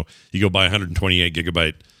huge. So you go buy 128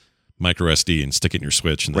 gigabyte micro SD and stick it in your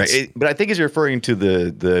Switch. And right, but I think he's referring to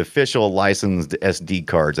the official licensed SD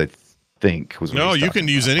cards. I think no, you can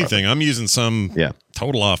use anything. I'm using some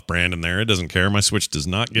total off brand in there. It doesn't care. My Switch does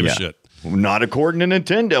not give a shit. Not according to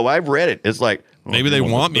Nintendo. I've read it. It's like. Maybe they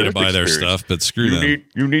want me to buy their stuff, but screw them.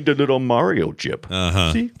 You need the little Mario chip.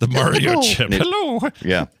 The Mario chip. Hello.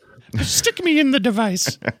 Yeah. Stick me in the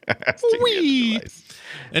device.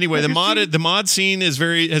 Anyway, the mod scene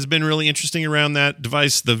has been really interesting around that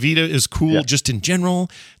device. The Vita is cool just in general.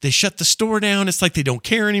 They shut the store down. It's like they don't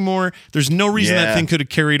care anymore. There's no reason that thing could have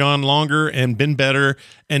carried on longer and been better.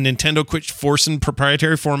 And Nintendo quit forcing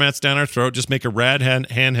proprietary formats down our throat. Just make a rad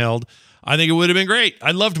handheld. I think it would have been great. I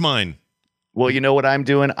loved mine. Well, you know what I'm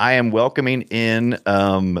doing? I am welcoming in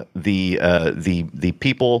the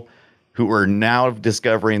people who are now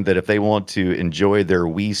discovering that if they want to enjoy their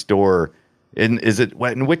Wii store,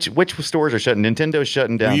 which stores are shutting? Nintendo's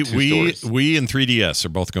shutting down two stores. Wii and 3DS are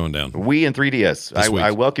both going down. Wii and 3DS.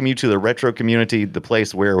 I welcome you to the retro community, the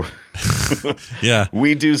place where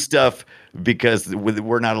we do stuff because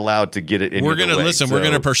we're not allowed to get it in. We're going to listen. So, we're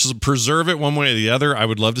going to preserve it one way or the other. I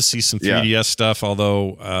would love to see some 3DS stuff,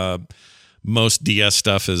 although most DS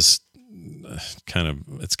stuff is kind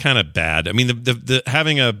of bad. I mean,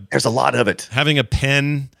 there's a lot of it. Having a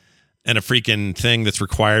pen and a freaking thing that's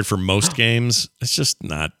required for most games, it's just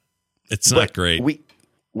not. It's not great.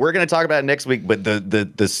 We're going to talk about it next week. But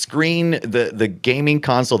the screen, the gaming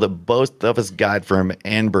console that both of us got from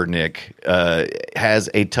Anbernick has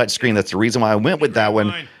a touch screen. That's the reason why I went with that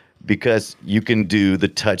one, because you can do the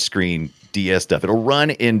touch screen DS stuff. It'll run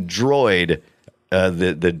in Droid.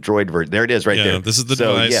 The Droid version. There it is, right there. This is the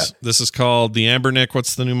device. Yeah. This is called the Anbernick.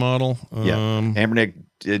 What's the new model? Anbernick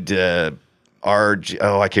RG.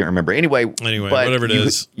 Oh, I can't remember. Anyway, whatever it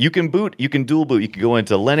is, you can boot. You can dual boot. You can go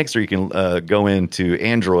into Linux or you can go into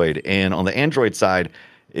Android. And on the Android side,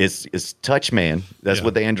 it's TouchMan. That's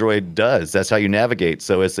what the Android does. That's how you navigate.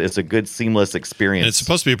 So it's a good seamless experience. And it's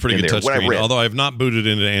supposed to be a pretty good touchscreen. Although I've not booted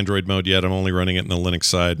into Android mode yet. I'm only running it in the Linux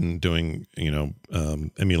side and doing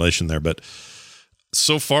emulation there, but.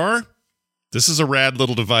 So far, this is a rad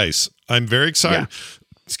little device. I'm very excited.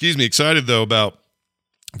 Yeah. Excited though about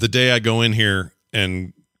the day I go in here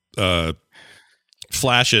and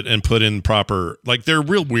flash it and put in proper. Like they're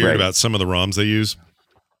real weird about some of the ROMs they use,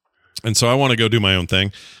 and so I want to go do my own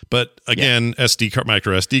thing. But again, SD card,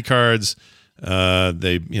 micro SD cards.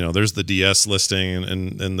 There's the DS listing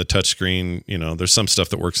and the touchscreen. There's some stuff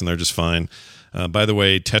that works in there just fine. By the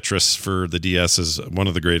way, Tetris for the DS is one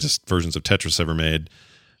of the greatest versions of Tetris ever made,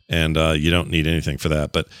 and you don't need anything for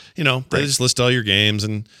that. But, they just list all your games,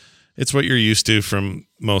 and it's what you're used to from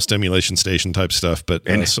most emulation station type stuff. But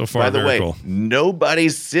so far, by the way, cool. Nobody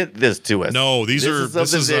sent this to us. No, this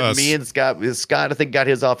is us. Me and Scott, I think, got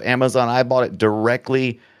his off Amazon. I bought it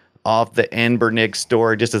directly off the Anbernick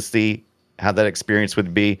store just to see how that experience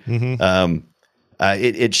would be. Mm-hmm.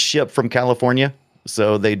 It shipped from California.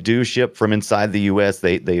 So they do ship from inside the U.S.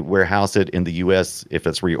 They warehouse it in the U.S. if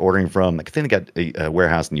it's where you're ordering from. I think they got a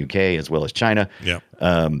warehouse in the U.K. as well as China. Yeah, they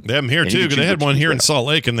have them here too. Because they had one here in Salt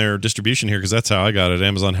Lake in their distribution here. Because that's how I got it.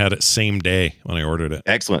 Amazon had it same day when I ordered it.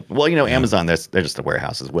 Excellent. Well, Amazon, they're just a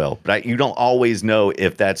warehouse as well. But you don't always know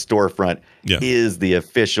if that storefront is the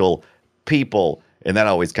official people. And that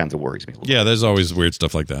always kind of worries me. Yeah, there's always weird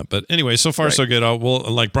stuff like that. But anyway, so far so good.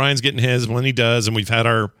 Like Brian's getting his when he does, and we've had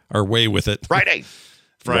our way with it. Friday.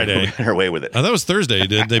 We got our way with it. Oh, that was Thursday.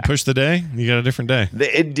 Did they push the day? You got a different day.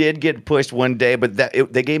 It did get pushed one day, but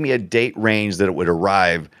they gave me a date range that it would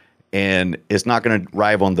arrive, and it's not going to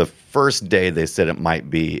arrive on the first day they said it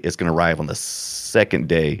might be. It's going to arrive on the second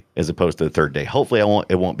day as opposed to the third day. Hopefully,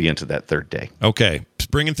 it won't be into that third day. Okay.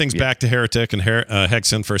 Bringing things back to Heretic and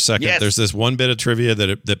Hexen for a second. Yes. There's this one bit of trivia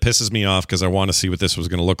that pisses me off because I want to see what this was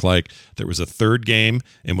going to look like. There was a third game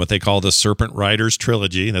in what they call the Serpent Riders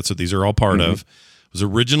trilogy. That's what these are all part of. It was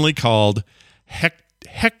originally called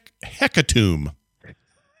Hecatomb.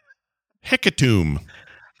 Hecatomb.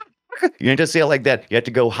 You didn't just say it like that. You have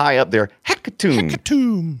to go high up there.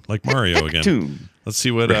 Hecatomb. Like Mario again. Let's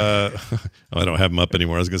see what I don't have them up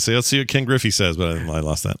anymore. I was going to say, let's see what Ken Griffey says, but I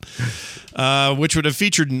lost that. Which would have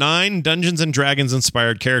featured 9 Dungeons and Dragons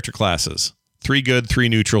inspired character classes. 3 good, 3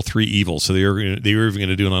 neutral, 3 evil. So they were even going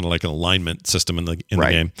to do it on like an alignment system in the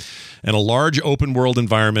game. And a large open world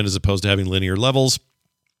environment as opposed to having linear levels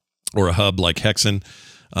or a hub like Hexen.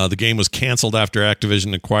 The game was canceled after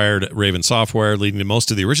Activision acquired Raven Software, leading to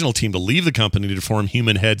most of the original team to leave the company to form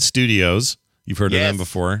Human Head Studios. You've heard of them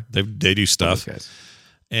before. They do stuff.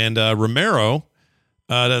 And Romero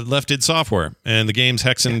left id Software, and the games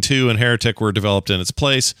Hexen 2 and Heretic were developed in its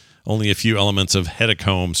place. Only a few elements of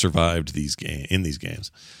Heticomb survived in these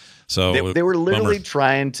games. So they were literally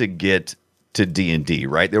trying to get to D&D,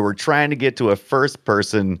 right? They were trying to get to a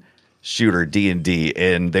first-person shooter D&D,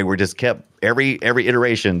 and they were just kept every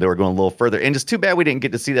iteration they were going a little further. And it's too bad we didn't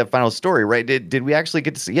get to see that final story, right? Did we actually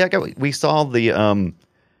get to see? Yeah, we saw the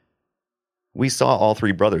we saw all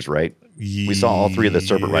 3 brothers, right? We saw all 3 of the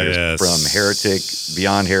Serpent Riders from Heretic,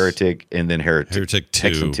 Beyond Heretic, and then Heretic 2.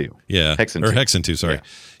 Hexen 2. Yeah. Hexen 2, sorry.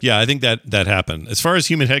 Yeah, I think that happened. As far as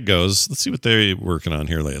Human Head goes, let's see what they're working on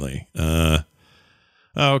here lately.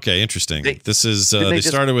 Okay, interesting. They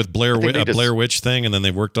started with Blair Witch thing, and then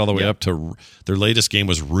they worked all the way up to their latest game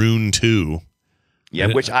was Rune 2. Yeah,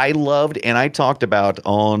 which I loved, and I talked about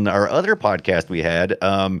on our other podcast we had.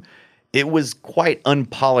 It was quite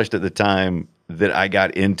unpolished at the time that I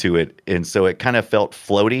got into it, and so it kind of felt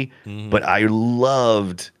floaty, but I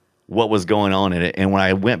loved what was going on in it. And when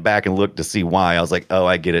I went back and looked to see why, I was like, oh,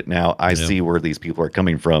 I get it now. I see where these people are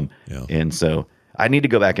coming from. Yeah. And so I need to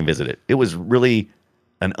go back and visit it. It was really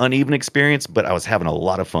an uneven experience, but I was having a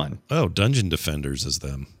lot of fun. Oh, Dungeon Defenders is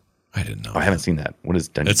them. I didn't know. I haven't seen that. What is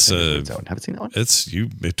Dungeon Defenders? Haven't seen that one? It's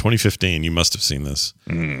 2015. You must have seen this.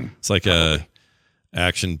 It's like a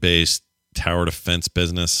action-based tower defense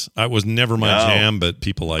business. I was never my jam, but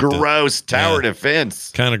people liked it. Gross tower defense.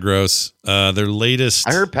 Kind of gross. Their latest.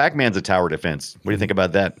 I heard Pac-Man's a tower defense. What do you think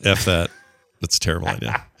about that? F that. That's a terrible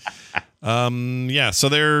idea. So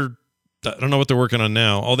they're. I don't know what they're working on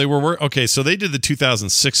now. Oh, they were okay. So they did the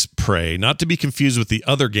 2006 Prey, not to be confused with the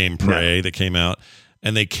other game Prey that came out,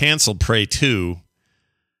 and they canceled Prey 2,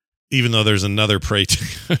 even though there's another Prey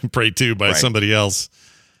 2 by somebody else.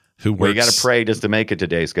 Who works. You got to pray just to make it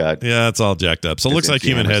today, Scott. Yeah, it's all jacked up. So it looks like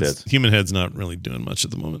Human Head's not really doing much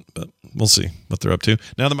at the moment, but we'll see what they're up to.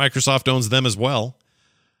 Now that Microsoft owns them as well,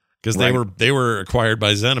 because they were acquired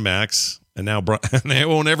by ZeniMax, and now they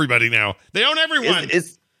own everybody now. They own everyone.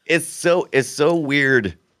 It's so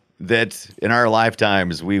weird that in our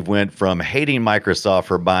lifetimes we've went from hating Microsoft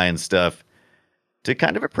for buying stuff to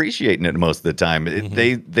kind of appreciating it most of the time.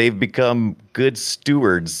 They've become good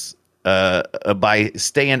stewards by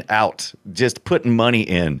staying out, just putting money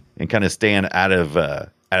in and kind of staying out of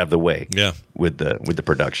the way. Yeah, with the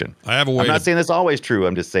production. I have a way. I'm not saying that's always true.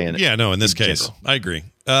 I'm just saying. Yeah, no. In this case, general. I agree.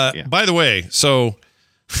 By the way, so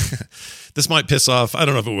this might piss off. I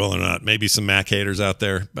don't know if it will or not. Maybe some Mac haters out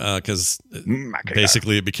there because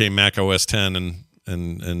basically it became Mac OS 10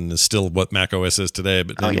 and is still what Mac OS is today.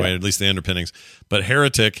 But anyway, at least the underpinnings. But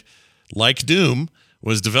Heretic, like Doom,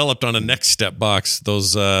 was developed on a Next Step box.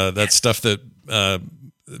 Those that stuff that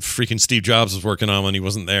freaking Steve Jobs was working on when he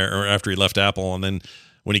wasn't there, or after he left Apple, and then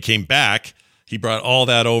when he came back, he brought all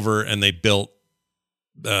that over and they built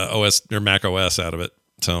OS or Mac OS out of it.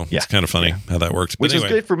 So it's kind of funny how that worked. Which is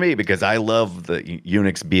good for me because I love the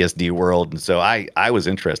Unix BSD world, and so I was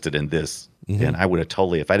interested in this, and I would have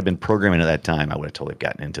totally, if I'd have been programming at that time, I would have totally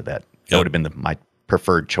gotten into that. That would have been my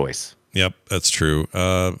preferred choice. Yep, that's true.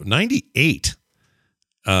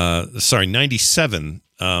 97.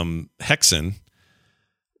 Hexen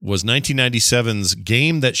was 1997's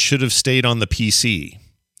game that should have stayed on the PC.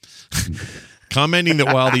 Commenting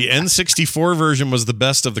that while the N64 version was the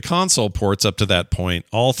best of the console ports up to that point,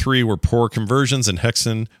 all 3 were poor conversions, and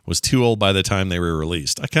Hexen was too old by the time they were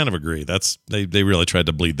released. I kind of agree. They really tried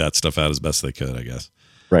to bleed that stuff out as best they could, I guess.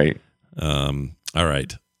 Right. All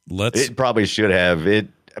right. It probably should have it,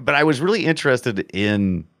 but I was really interested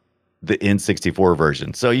in the N64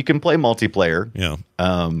 version. So you can play multiplayer. Yeah.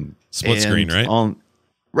 Split screen, right? On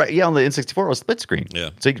the N64 it was split screen.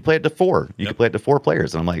 Yeah. So you could play it to 4. You could play it to 4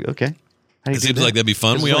 players, and I'm like, okay. It seems like that'd be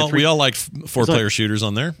fun. We all like 4-player shooters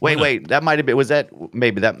on there. Wait. That might have been. Was that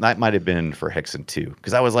maybe that might have been for Hexen 2?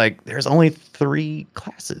 Because I was like, there's only 3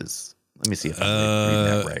 classes. Let me see if I read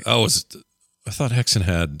that right. I thought Hexen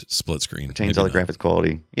had split screen. Changed all the graphics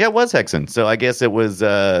quality. Yeah, it was Hexen. So I guess it was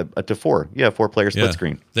to 4. Yeah, 4-player split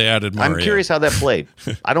screen. They added Mario. I'm curious how that played.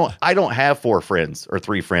 I don't have 4 friends or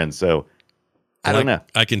 3 friends, so I don't know.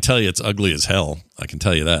 I can tell you it's ugly as hell. I can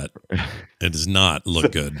tell you that. It does not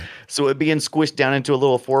look good. So it being squished down into a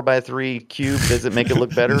little 4x3 cube, does it make it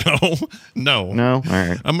look better? No. All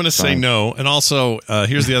right. I'm going to say no. And also,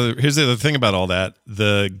 here's the other thing about all that.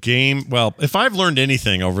 The game. Well, if I've learned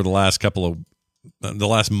anything over the last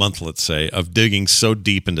month, let's say, of digging so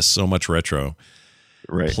deep into so much retro,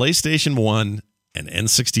 right? PlayStation 1 and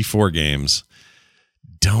N64 games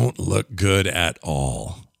don't look good at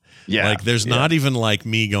all. Yeah. Like there's not even like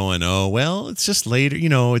me going, oh, well, it's just later,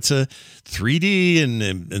 it's a 3D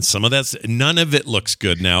and some of that's, none of it looks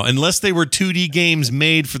good now, unless they were 2D games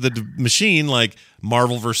made for the machine, like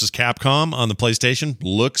Marvel versus Capcom on the PlayStation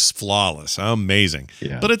looks flawless. Amazing.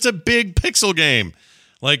 Yeah. But it's a big pixel game.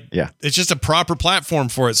 Like it's just a proper platform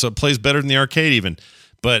for it. So it plays better than the arcade even.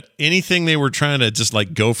 But anything they were trying to just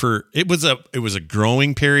like go for, it was a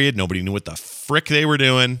growing period. Nobody knew what the frick they were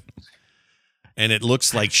doing. And it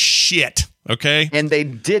looks like shit, okay? And they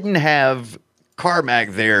didn't have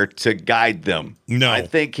Carmack there to guide them. No. I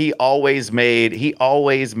think he always made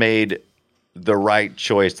the right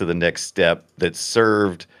choice to the next step that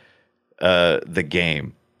served the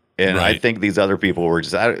game. And I think these other people were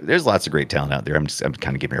just there's lots of great talent out there. I'm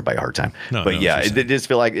kind of giving everybody a hard time. It just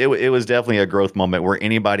feel like it was definitely a growth moment where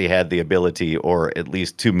anybody had the ability, or at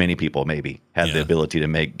least too many people maybe had the ability to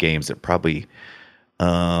make games that probably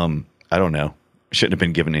I don't know. Shouldn't have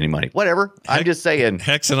been given any money. Whatever. I'm just saying.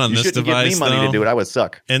 Hexen on this device, give me money to do it. I would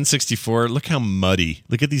suck. N64. Look how muddy.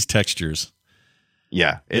 Look at these textures.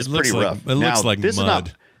 Yeah, it's pretty rough. It looks like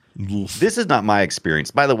mud. This is not my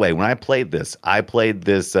experience. By the way, when I played this when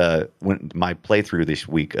my playthrough this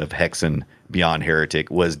week of Hexen Beyond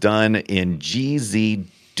Heretic was done in GZ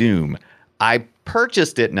Doom. I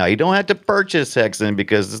purchased it. Now you don't have to purchase Hexen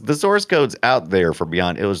because the source code's out there for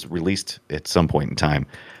Beyond. It was released at some point in time.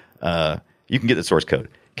 You can get the source code.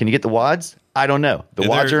 Can you get the WADs? I don't know. The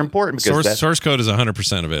WADs are important because source code is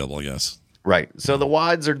 100% available. Yes. Right. So the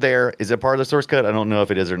WADs are there. Is it part of the source code? I don't know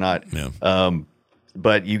if it is or not. Yeah.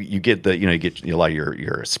 But you get you get a lot of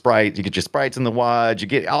your sprites. You get your sprites in the WADs. You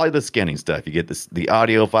get all of the scanning stuff. You get the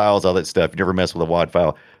audio files, all that stuff. You never mess with a WAD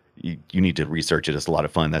file. You need to research it. It's a lot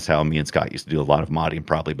of fun. That's how me and Scott used to do a lot of modding,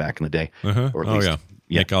 probably back in the day. Or at least,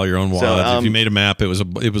 make all your own WADs. So, if you made a map, it was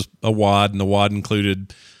a WAD, and the WAD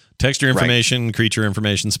included texture information, creature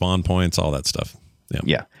information, spawn points, all that stuff.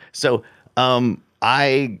 Yeah. So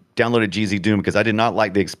I downloaded GZ Doom because I did not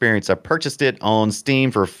like the experience. I purchased it on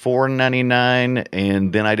Steam for $4.99,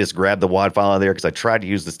 and then I just grabbed the WAD file out of there because I tried to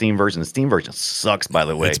use the Steam version. The Steam version sucks, by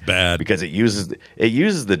the way. It's bad because it uses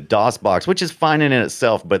the DOS box, which is fine in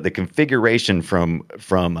itself, but the configuration from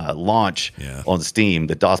launch on Steam,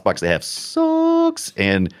 the DOS box they have sucks,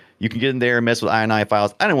 and you can get in there and mess with INI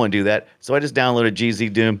files. I didn't want to do that, so I just downloaded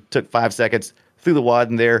GZ Doom. Took 5 seconds, threw the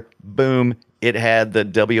WAD in there, boom. It had the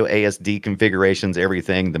WASD configurations,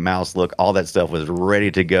 everything, the mouse look, all that stuff was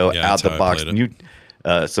ready to go out the box.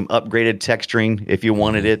 Some upgraded texturing if you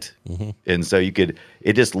wanted it, and so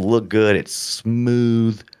it just looked good. It's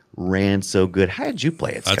smooth, ran so good. How did you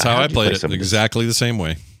play it, Scott? That's how I played it. Exactly the same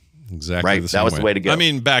way. Exactly the same way. That was the way to go. I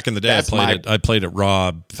mean, back in the day, I played it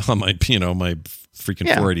raw on my my freaking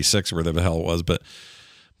 486 or whatever the hell it was, but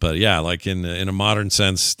yeah, like in a modern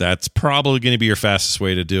sense, that's probably going to be your fastest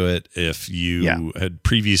way to do it. If you had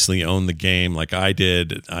previously owned the game like I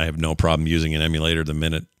did, I have no problem using an emulator the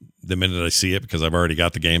minute I see it because I've already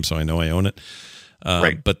got the game, so I know I own it.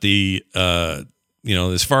 But the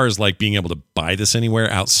as far as like being able to buy this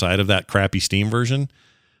anywhere outside of that crappy Steam version,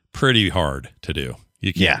 pretty hard to do.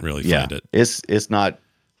 You can't really find it. It's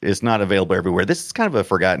not available everywhere. This is kind of a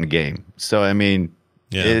forgotten game. So I mean,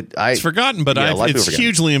 it's forgotten, but it's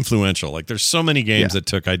hugely influential. Like there's so many games that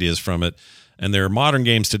took ideas from it, and there are modern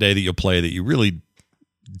games today that you'll play that you really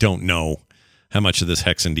don't know how much of this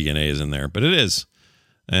Hexen DNA is in there, but it is.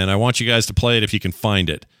 And I want you guys to play it if you can find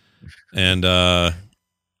it. And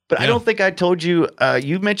but I don't think I told you.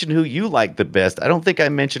 You mentioned who you like the best. I don't think I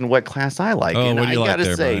mentioned what class I like. Oh, what do you like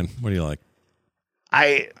there, Brian? What do you like?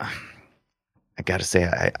 I gotta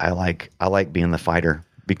say I like being the fighter.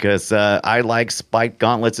 Because I like spiked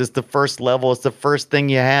gauntlets. It's the first level. It's the first thing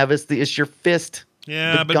you have. It's your fist.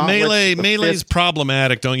 Yeah, but melee's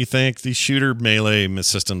problematic, don't you think? These shooter melee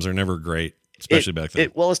systems are never great, especially back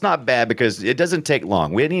then. Well, it's not bad because it doesn't take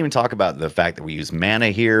long. We didn't even talk about the fact that we use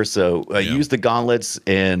mana here. So use the gauntlets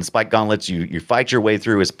and spike gauntlets. You fight your way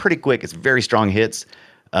through. It's pretty quick. It's very strong hits.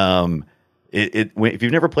 If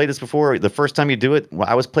you've never played this before, the first time you do it,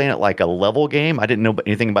 I was playing it like a level game. I didn't know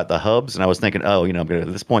anything about the hubs, and I was thinking, I'm going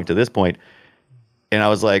to this point to this point, and I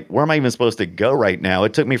was like, where am I even supposed to go right now?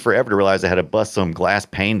 It took me forever to realize I had to bust some glass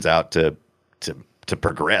panes out to to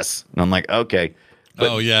progress. And I'm like, okay.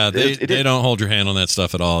 But they don't hold your hand on that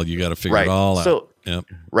stuff at all. You got to figure it all out. Yep.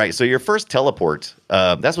 Right. So your first teleport,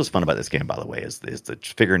 that's what's fun about this game, by the way, is the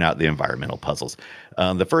figuring out the environmental puzzles.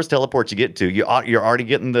 The first teleport you get to, you're already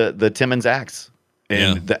getting the Timmons axe.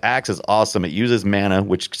 And the axe is awesome. It uses mana,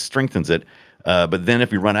 which strengthens it. But then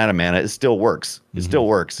if you run out of mana, it still works. It still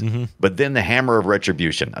works. Mm-hmm. But then the Hammer of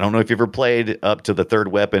Retribution. I don't know if you ever played up to the third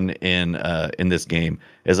weapon in this game.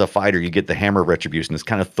 As a fighter, you get the Hammer of Retribution. It's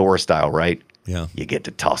kind of Thor style, right? Yeah. You get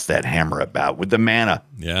to toss that hammer about with the mana.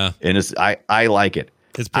 Yeah. And I like it.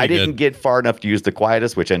 I didn't get far enough to use the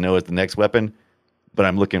Quietus, which I know is the next weapon, but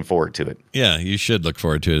I'm looking forward to it. Yeah, you should look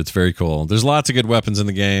forward to it. It's very cool. There's lots of good weapons in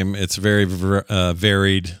the game. It's very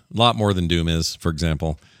varied. A lot more than Doom is, for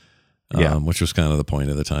example. Which was kind of the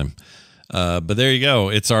point at the time. But there you go.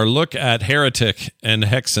 It's our look at Heretic and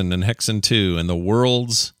Hexen 2 and the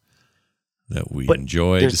worlds that we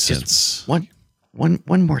enjoyed since. One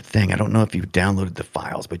more thing. I don't know if you've downloaded the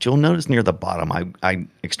files, but you'll notice near the bottom, I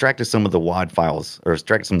extracted some of the WAD files, or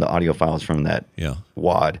extracted some of the audio files from that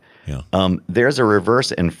WAD. Yeah. There's a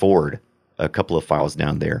reverse and forward, a couple of files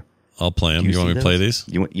down there. I'll play them. You want me to play these?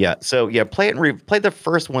 Play it and play the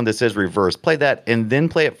first one that says reverse. Play that and then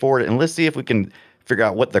play it forward, and let's see if we can figure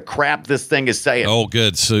out what the crap this thing is saying. Oh,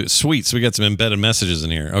 good. So sweet. So we got some embedded messages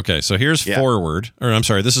in here. Okay, so here's forward. Or I'm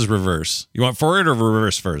sorry, this is reverse. You want forward or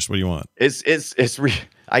reverse first? What do you want?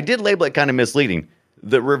 I did label it kind of misleading.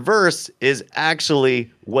 The reverse is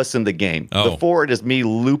actually what's in the game. The forward is me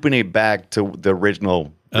looping it back to the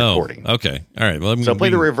original recording. Okay. All right. Well, play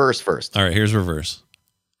the reverse first. All right, here's reverse.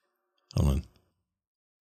 Hold on.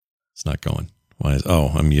 It's not going. Why is...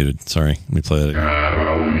 Oh, I'm muted. Sorry. Let me play that again.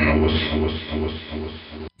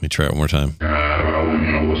 Let me try it one more time.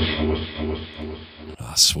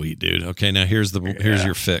 Oh, sweet, dude. Okay, now here's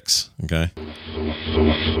your fix. Okay.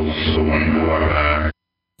 I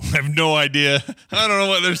have no idea. I don't know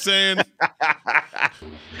what they're saying.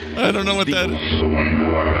 I don't know what that is.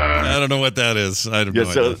 I don't know what that is. I have no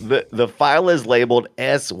idea. The file is labeled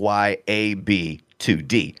SYAB2D.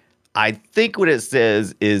 I think what it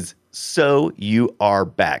says is "So you are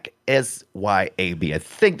back." SYAB. I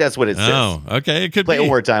think that's what it says. Oh, okay. It could play be. It one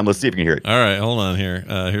more time. Let's see if you can hear it. All right, hold on here.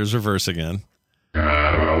 Here's reverse again.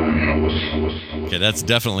 Okay, that's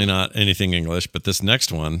definitely not anything English, but this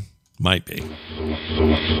next one might be.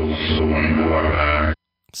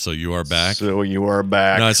 So you are back. So you are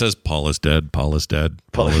back. No, it says Paul is dead. Paul is dead.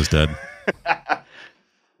 Paul is dead.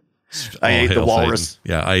 I ate the walrus. Satan.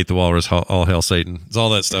 Yeah, I ate the walrus. All hail Satan. It's all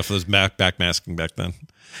that stuff. It was backmasking back then.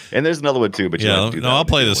 And there's another one too, but I'll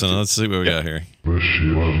play this one. Let's see what we got here.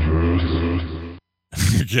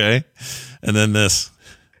 Okay, and then this.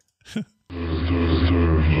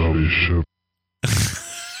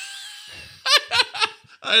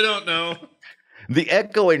 I don't know. The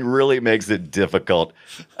echoing really makes it difficult.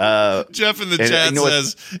 Jeff in the chat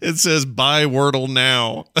says buy Wordle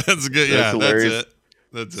now. That's good. Yeah, that's it.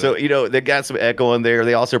 So, they got some echo in there.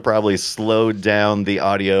 They also probably slowed down the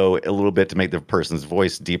audio a little bit to make the person's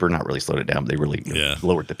voice deeper. Not really slowed it down, but they really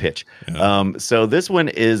lowered the pitch. Yeah. So this one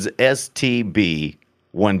is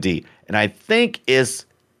STB1D, and I think is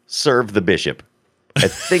serve the bishop. I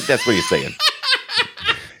think that's what he's saying.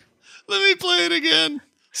 Let me play it again.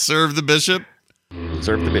 Serve the bishop.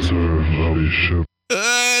 Serve the bishop.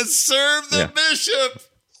 Serve the bishop.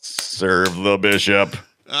 Serve the bishop.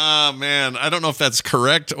 Oh, man. I don't know if that's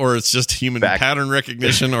correct or it's just human pattern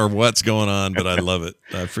recognition or what's going on, but I love it.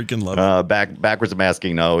 I freaking love it. Backwards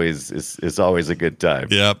masking is always a good time.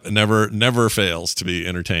 Yep. Never fails to be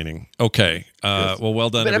entertaining. Okay. Well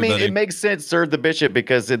done, but, everybody. I mean, it makes sense, serve the bishop,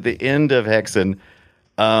 because at the end of Hexen,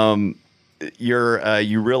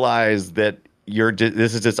 you realize that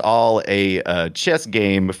this is just all a chess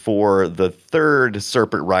game for the third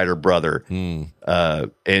Serpent Rider brother, and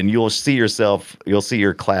you'll see your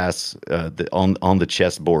class on the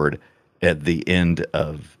chessboard at the end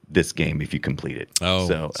of this game if you complete it. Oh,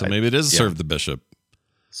 so maybe it is serve the bishop.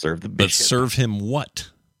 Serve the bishop, but serve him what?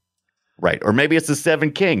 Right, or maybe it's the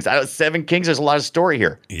Seven Kings. Seven Kings. There's a lot of story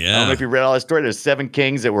here. Yeah, I don't know if you read all the story. There's 7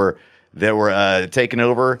 kings that were taken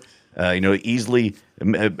over. Easily,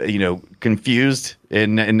 confused,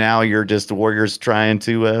 and now you're just warriors trying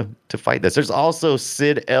to fight this. There's also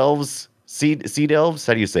Seed elves. How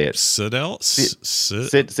do you say it? Seed elves.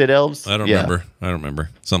 Seed elves. I don't remember.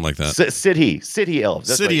 Something like that. City elves.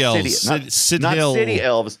 That's city right. elves. Not city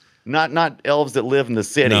elves. Not elves that live in the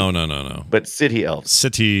city. No. But city elves.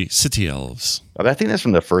 City elves. I think that's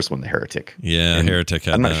from the first one, the Heretic. Yeah, and Heretic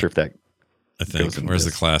had I'm not that. sure if that. I think. Where's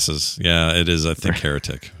the classes? Yeah, it is, I think,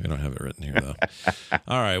 Heretic. We don't have it written here, though.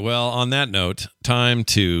 All right. Well, on that note, time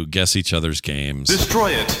to guess each other's games.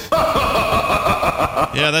 Destroy it.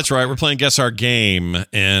 Yeah, that's right. We're playing Guess Our Game,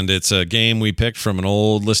 and it's a game we picked from an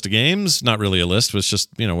old list of games. Not really a list. It was just,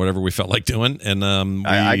 whatever we felt like doing. And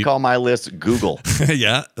I call my list Google.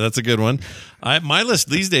 Yeah, that's a good one. My list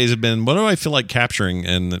these days have been, what do I feel like capturing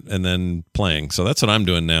and then playing? So that's what I'm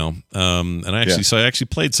doing now. I actually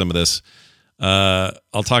played some of this.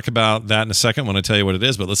 I'll talk about that in a second when I tell you what it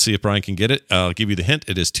is, but let's see if Brian can get it. I'll give you the hint.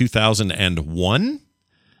 It is 2001.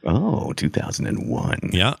 Oh, 2001.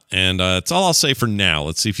 Yeah, and it's all I'll say for now.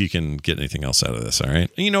 Let's see if you can get anything else out of this, all right?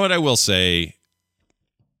 And you know what I will say?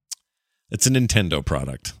 It's a Nintendo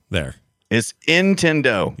product. There. It's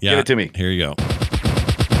Nintendo. Yeah, give it to me. Here you go.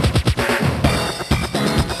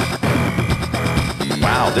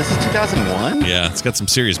 Wow, this is 2001? Yeah, it's got some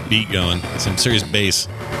serious beat going, some serious bass.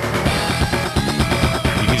 You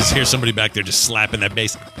can just hear somebody back there just slapping that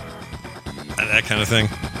bass. That kind of thing.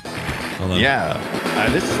 Hold on. Yeah.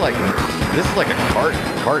 This is like a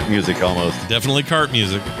cart music almost. Definitely cart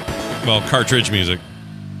music. Well, cartridge music.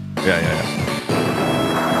 Yeah.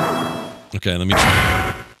 Okay, let me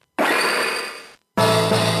try.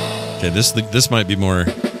 Okay, this might be more.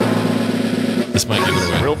 This might give it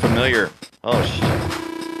away. Real familiar. Oh shit.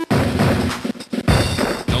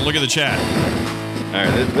 Don't look at the chat. All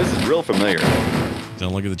right, this is real familiar.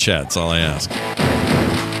 Don't look at the chat. That's all I ask.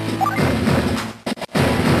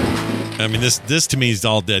 I mean, this to me is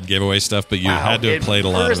all dead giveaway stuff, but you had to have played a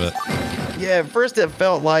lot of it. Yeah, at first it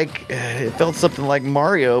felt something like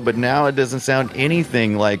Mario, but now it doesn't sound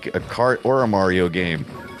anything like a kart or a Mario game.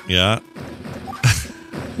 Yeah.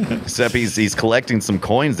 Except he's collecting some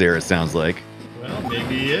coins there, it sounds like. Well,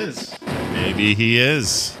 maybe he is. Maybe he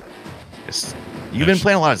is. You've been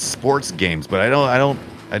playing a lot of sports games, but I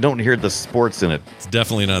don't hear the sports in it. It's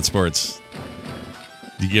definitely not sports.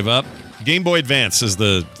 Do you give up? Game Boy Advance is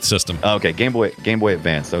the system. Okay, Game Boy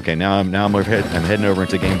Advance. Okay, now I'm heading over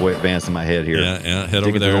into Game Boy Advance in my head here. Yeah. Head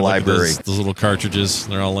over there. To the library. Those little cartridges.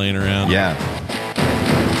 They're all laying around. Yeah.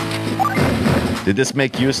 Did this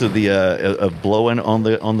make use of the of blowing on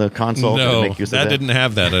the console? No, make use that of didn't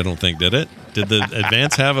have that. I don't think. Did it? Did the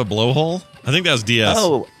Advance have a blowhole? I think that was DS.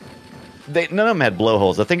 Oh. None of them had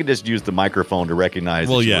blowholes. I think it just used the microphone to recognize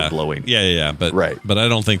that you were blowing. Yeah. But I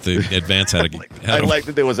don't think the Advance had a. I like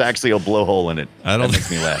that there was actually a blowhole in it. That makes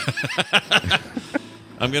me laugh.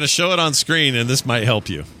 I'm going to show it on screen, and this might help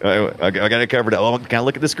you. I got it covered. Oh, can I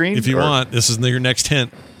look at the screen? If you want, this is your next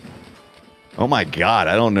hint. Oh my God,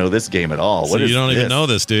 I don't know this game at all. So you don't even know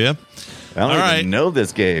this, do you? I don't even know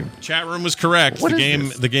this game. Chat room was correct. What is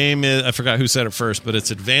this? The game is, I forgot who said it first, but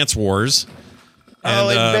it's Advance Wars.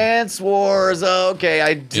 And, Advance Wars. Okay,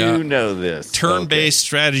 I do know this. Turn-based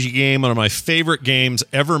strategy game, one of my favorite games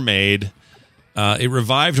ever made. It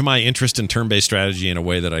revived my interest in turn-based strategy in a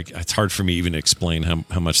way that it's hard for me even to explain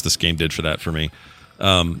how much this game did for that for me.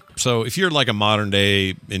 So if you're like a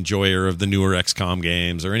modern-day enjoyer of the newer XCOM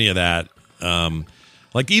games or any of that,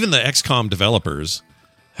 like even the XCOM developers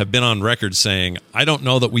have been on record saying, I don't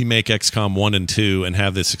know that we make XCOM 1 and 2 and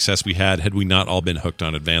have the success we had we not all been hooked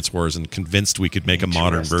on Advance Wars and convinced we could make a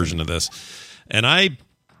modern version of this. And I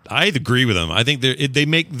agree with them. I think they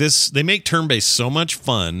make turn-based so much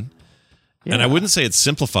fun. Yeah. And I wouldn't say it's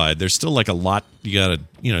simplified. There's still like a lot you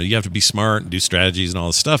have to be smart and do strategies and all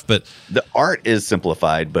this stuff, but the art is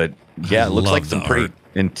simplified, but yeah, it looks like some pretty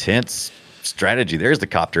intense strategy. There's the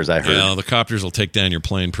copters, I heard. Yeah, the copters will take down your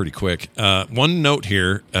plane pretty quick. One note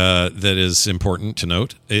here that is important to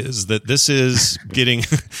note is that this is getting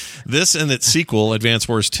this and its sequel, Advance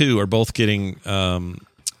Wars 2, are both getting the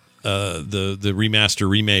remaster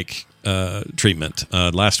remake treatment.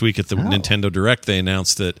 Last week at the Nintendo Direct, they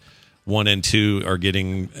announced that 1 and 2 are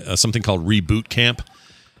getting something called Reboot Camp.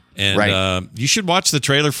 And you should watch the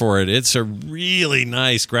trailer for it. It's a really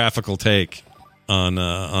nice graphical take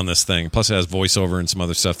on this thing. Plus it has voiceover and some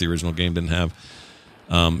other stuff the original game didn't have.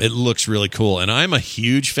 It looks really cool, and I'm a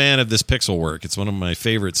huge fan of this pixel work. It's one of my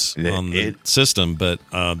favorites on the system, but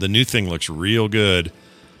the new thing looks real good.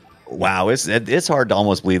 Wow, it's hard to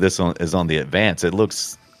almost believe this is on the Advance. It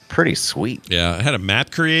looks pretty sweet. Yeah, it had a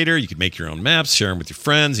map creator. You could make your own maps, share them with your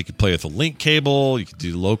friends. You could play with a link cable. You could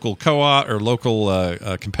do local co-op or local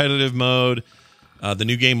competitive mode. The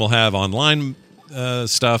new game will have online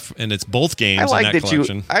stuff, and it's both games in that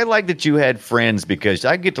collection. I like that you had friends, because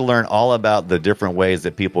I get to learn all about the different ways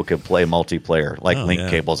that people could play multiplayer, like link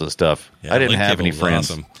cables and stuff. Yeah, I didn't have any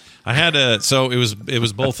friends. Awesome. I had so it was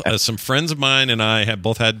both some friends of mine and I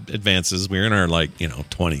both had Advances. We were in our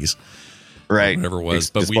 20s, right? Whatever it was,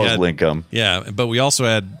 but we had income. Yeah, but we also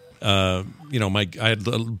had I had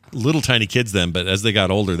little tiny kids then, but as they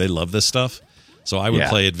got older, they love this stuff. So I would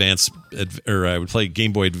play I would play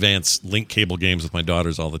Game Boy Advance link cable games with my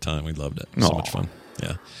daughters all the time. We loved it. So much fun.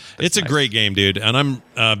 Yeah. It's a great game, dude. And I'm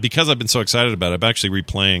because I've been so excited about it, I'm actually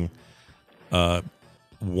replaying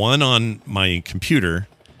 1 on my computer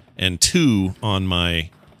and 2 on my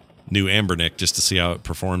new Ambernick just to see how it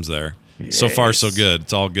performs there. Yes. So far, so good.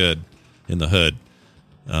 It's all good in the hood.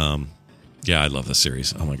 Yeah, I love this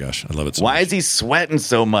series. Oh my gosh, I love it so much. Why is he sweating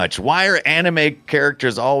so much? Why are anime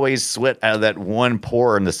characters always sweat out of that one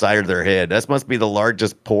pore in the side of their head? That must be the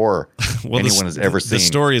largest pore anyone has ever seen. The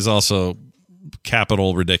story is also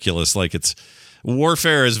capital ridiculous. Like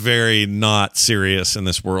warfare is very not serious in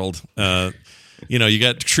this world. You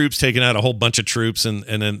got troops taking out a whole bunch of troops, and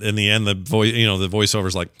then in the end, the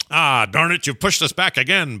voiceover's like, darn it, you pushed us back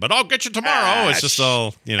again, but I'll get you tomorrow. It's just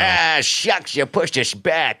all, shucks, you pushed us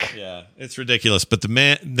back. Yeah, it's ridiculous. But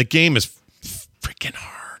the game is freaking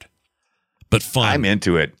hard, but fun. I'm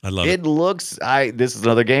into it. I love it. This is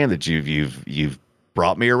another game that you've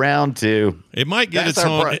brought me around to. It might get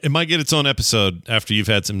its own episode after you've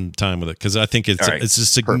had some time with it, because I think it's a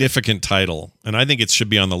significant title, and I think it should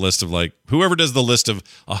be on the list of like whoever does the list of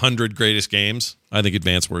 100 greatest games. I think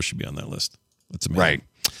Advance Wars should be on that list. That's amazing. Right,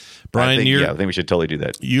 Brian. I think we should totally do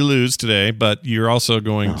that. You lose today, but you're also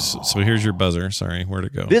going. So here's your buzzer. Sorry, where'd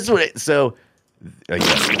it go? This is what. I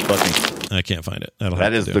can't find it.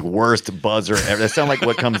 That is the worst buzzer ever. That sounds like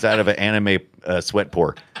what comes out of an anime sweat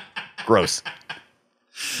pore. Gross.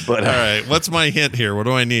 But all right, what's my hint here? What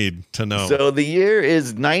do I need to know? So the year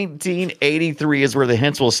is 1983 is where the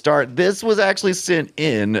hints will start. This was actually sent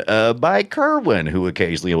in by Kerwin, who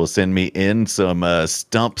occasionally will send me in some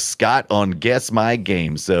Stump Scott on Guess My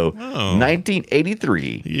Game. So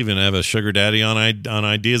 1983. You even have a sugar daddy on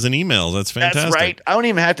ideas and emails. That's fantastic. That's right. I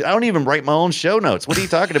don't even write my own show notes. What are you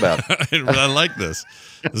talking about? I like this.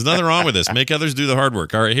 There's nothing wrong with this. Make others do the hard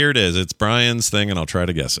work. All right, here it is. It's Brian's thing, and I'll try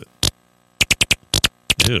to guess it.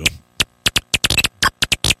 Ew.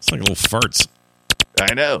 It's like little farts.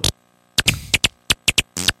 I know.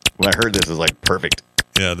 When I heard this, it was like perfect.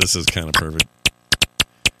 Yeah, this is kind of perfect.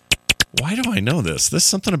 Why do I know this? There's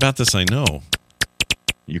something about this I know.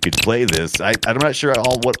 You could play this. I'm not sure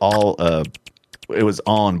what it was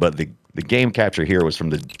on, but the game capture here was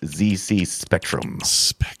from the ZC Spectrum.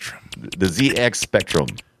 The ZX Spectrum.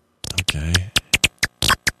 Okay.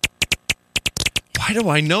 Why do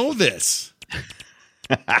I know this?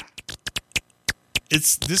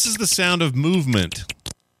 This is the sound of movement,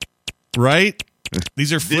 right?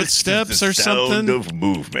 These are footsteps or something. Sound of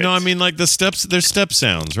movement. No, I mean like the steps. They're step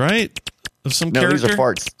sounds, right? Of some character. These are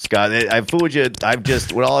farts, Scott. I fooled you.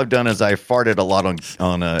 All I've done is I farted a lot on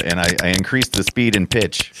and I increased the speed and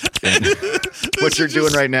pitch. And what you're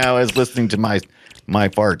doing right now is listening to my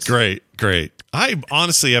farts. Great. I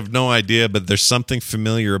honestly have no idea, but there's something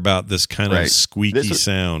familiar about this kind of squeaky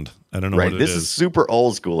sound. I don't know what it is. This is super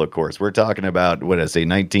old school, of course. We're talking about,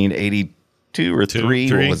 1982 or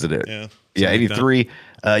 3? What was it? Yeah, 83.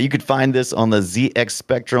 You could find this on the ZX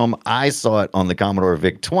Spectrum. I saw it on the Commodore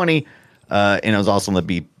VIC-20, and it was also on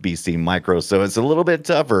the BBC Micro. So it's a little bit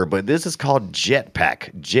tougher, but this is called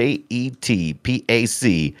Jetpack. Jetpac.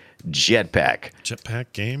 Jetpack.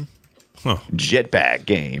 Jetpack game? Huh. Jetpack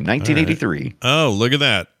game, 1983. Right. Oh, look at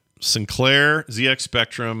that. Sinclair, ZX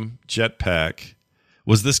Spectrum, Jetpack.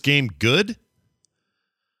 Was this game good?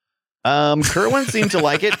 Kerwin seemed to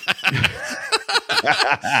like it.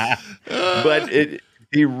 But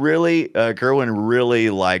Kerwin really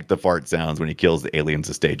liked the fart sounds when he kills the aliens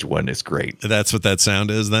of stage 1. It's great. That's what that sound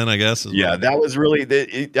is then, I guess? Yeah, that was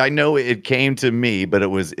really, I know it came to me, but it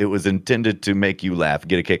was intended to make you laugh,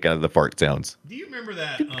 get a kick out of the fart sounds. Do you remember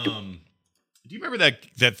that?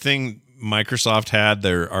 That thing Microsoft had?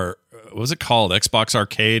 What was it called? Xbox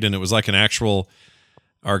Arcade, and it was like an actual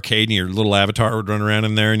arcade, and your little avatar would run around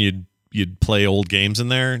in there, and you'd play old games in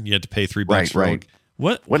there, and you had to pay $3 for it.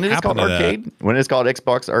 When it is called arcade? That? When it's called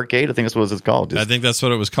Xbox Arcade, I think that's what it's called. I think that's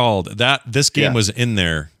what it was called. This game was in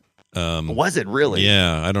there. Was it really?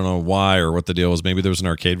 Yeah, I don't know why or what the deal was. Maybe there was an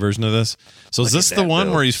arcade version of this. So is this the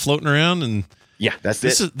one where he's floating around and? Yeah, that's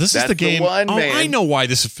this it. This is the game. One, man. I know why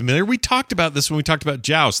this is familiar. We talked about this when we talked about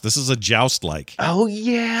Joust. This is a Joust-like. Oh,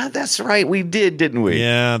 yeah, that's right. We did, didn't we?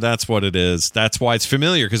 Yeah, that's what it is. That's why it's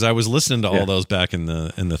familiar, because I was listening to all those back in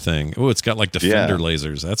the thing. Oh, it's got like Defender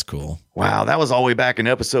lasers. That's cool. Wow, that was all the way back in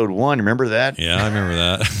episode 1. Remember that? Yeah, I remember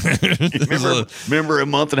that. remember a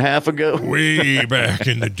month and a half ago? Way back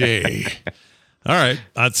in the day. All right,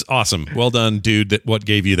 that's awesome. Well done, dude. What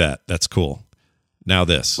gave you that? That's cool. Now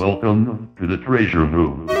this. Welcome to the treasure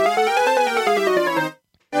room.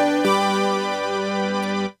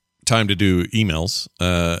 time to do emails.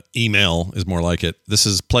 Email is more like it. This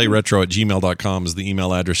is playretro@gmail.com is the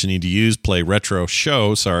email address you need to use.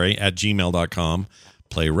 Playretroshow, at gmail.com.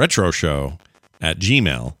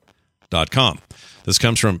 Playretroshow@gmail.com. This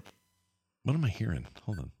comes from, what am I hearing?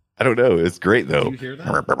 Hold on. I don't know. It's great, though. Do you hear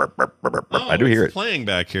that? I do hear it. Playing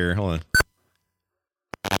back here. Hold on.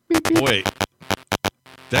 Wait.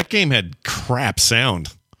 That game had crap sound.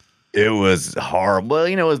 It was horrible. Well,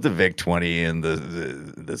 it was the VIC-20 and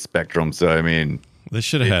the Spectrum. So, I mean, they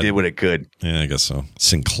should have had. It did what it could. Yeah, I guess so.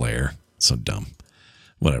 Sinclair. So dumb.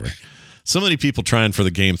 Whatever. So many people trying for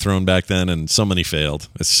the game thrown back then, and so many failed.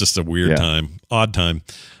 It's just a weird time. Odd time.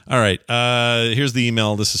 All right. Here's the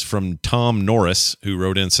email. This is from Tom Norris, who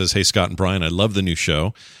wrote in and says, "Hey, Scott and Brian, I love the new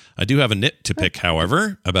show. I do have a nit to pick,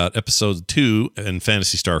 however, about episode 2 and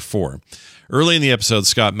Phantasy Star 4. Early in the episode,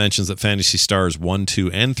 Scott mentions that Phantasy Stars 1,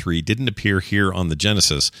 2, and 3 didn't appear here on the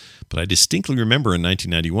Genesis, but I distinctly remember in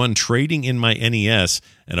 1991 trading in my NES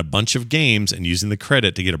and a bunch of games and using the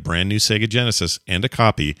credit to get a brand new Sega Genesis and a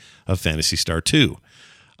copy of Phantasy Star 2.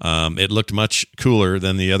 It looked much cooler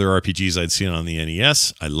than the other RPGs I'd seen on the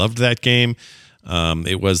NES. I loved that game.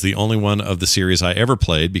 It was the only one of the series I ever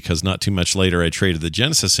played because not too much later I traded the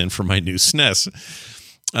Genesis in for my new SNES.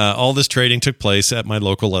 All this trading took place at my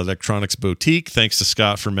local electronics boutique. Thanks to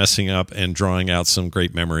Scott for messing up and drawing out some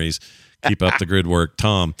great memories. Keep up the good work,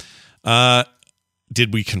 Tom."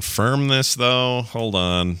 Did we confirm this, though? Hold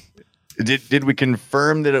on. Did we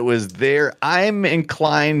confirm that it was there? I'm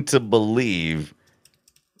inclined to believe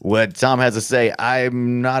what Tom has to say.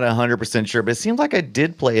 I'm not 100% sure, but it seems like I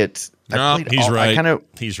did play it. No, he's right.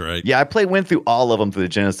 He's right. Yeah, I went through all of them through the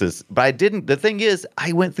Genesis, but I didn't. The thing is,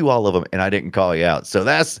 I went through all of them and I didn't call you out. So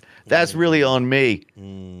that's really on me,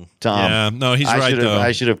 Tom. Yeah, no, he's right, though.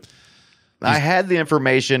 I should have. I had the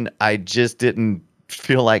information. I just didn't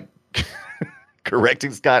feel like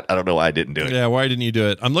correcting Scott. I don't know why I didn't do it. Yeah, why didn't you do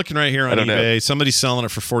it? I'm looking right here on eBay. Somebody's selling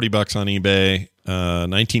it for $40 on eBay.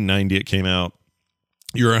 1990 it came out.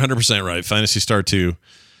 You're 100% right. Phantasy Star 2.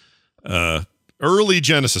 Early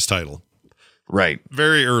Genesis title. Right.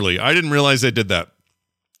 Very early. I didn't realize they did that.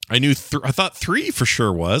 I knew. I thought 3 for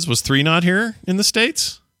sure was. Was 3 not here in the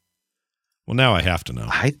States? Well, now I have to know.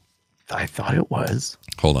 I thought it was.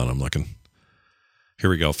 Hold on, I'm looking. Here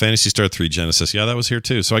we go. Phantasy Star 3 Genesis. Yeah, that was here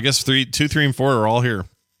too. So I guess 2, 3, and 4 are all here.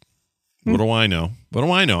 What do I know? What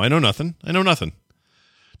do I know? I know nothing.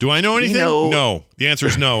 Do I know anything? No. The answer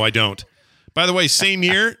is no, I don't. By the way, same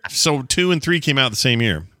year. So 2 and 3 came out the same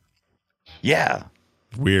year. Yeah.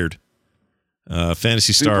 Weird.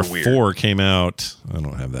 Phantasy Star 4 came out. I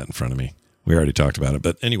don't have that in front of me. We already talked about it.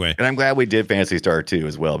 But anyway. And I'm glad we did Phantasy Star 2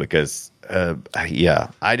 as well because, I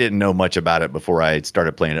didn't know much about it before I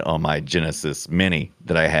started playing it on my Genesis Mini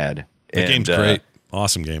that I had. The game's great.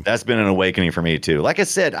 Awesome game. That's been an awakening for me, too. Like I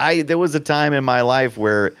said, there was a time in my life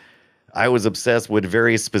where I was obsessed with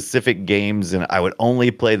very specific games, and I would only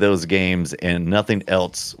play those games, and nothing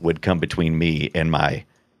else would come between me and my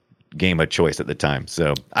game of choice at the time.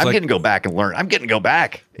 So I'm getting to go back and learn.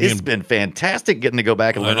 It's been fantastic getting to go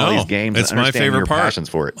back and learn all these games. It's and my favorite part. Passions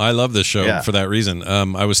for it. I love this show for that reason.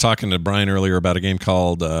 I was talking to Brian earlier about a game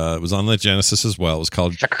called, it was on the Genesis as well. It was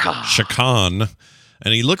called Shakan.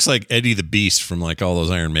 And he looks like Eddie the Beast from like all those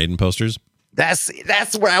Iron Maiden posters. That's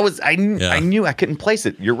where I was. I knew I couldn't place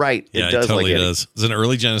it. You're right. It does. It totally like does. It's an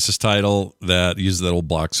early Genesis title that uses that old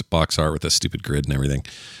box art with a stupid grid and everything.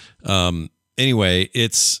 Anyway,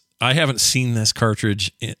 I haven't seen this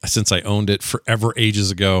cartridge since I owned it forever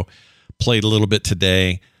ages ago. Played a little bit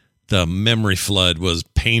today. The memory flood was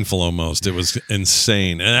painful almost. It was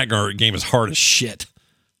insane. And that game is hard as shit.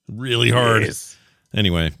 Really hard.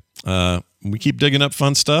 Anyway, we keep digging up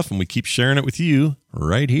fun stuff and we keep sharing it with you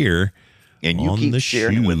right here. And you keep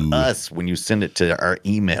sharing it with us when you send it to our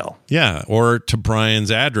email. Yeah, or to Brian's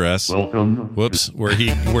address. Welcome. Whoops, where he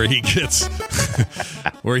gets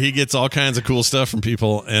where he gets all kinds of cool stuff from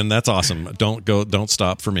people, and that's awesome. Don't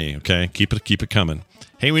stop for me, okay? Keep it coming.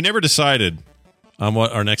 Hey, we never decided on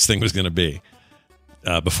what our next thing was going to be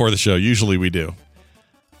before the show. Usually we do.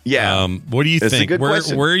 Yeah. What do you think? Where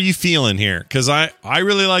Question. are you feeling here? Because I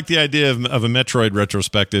really like the idea of a Metroid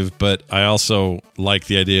retrospective, but I also like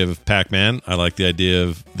the idea of Pac-Man. I like the idea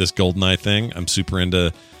of this GoldenEye thing. I'm super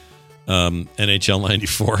into NHL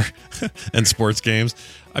 94 and sports games.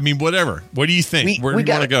 I mean, whatever. What do you think? Where do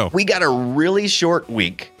you want to go? We got a really short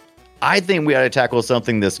week. I think we ought to tackle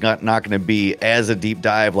something that's not going to be as a deep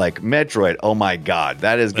dive like Metroid. Oh my God,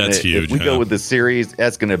 that's huge. If we go with the series,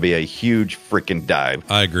 that's going to be a huge freaking dive.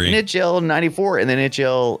 I agree. NHL 94 and then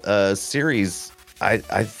NHL series. I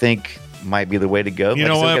think might be the way to go. You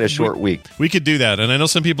know what? Got a short week. We could do that. And I know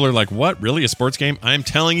some people are like, what? Really? A sports game? I'm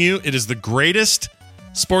telling you, it is the greatest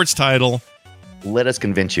sports title. Let us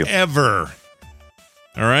convince you. Ever.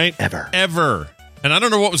 All right? Ever. And I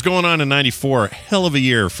don't know what was going on in 94. Hell of a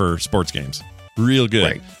year for sports games. Real good.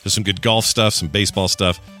 Right. There's some good golf stuff, some baseball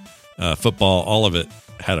stuff, football, all of it.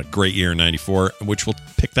 Had a great year in 94, which we'll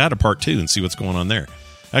pick that apart too and see what's going on there.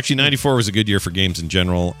 Actually, 94 was a good year for games in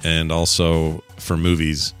general and also for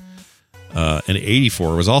movies. And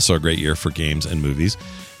 84 was also a great year for games and movies.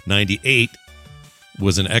 98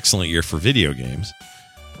 was an excellent year for video games.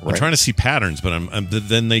 Right. I'm trying to see patterns, but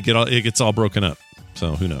then it gets all broken up.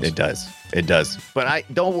 So who knows? It does. But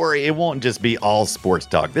don't worry, it won't just be all sports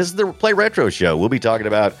talk. This is the Play Retro Show. We'll be talking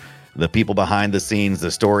about the people behind the scenes,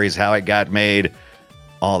 the stories, how it got made,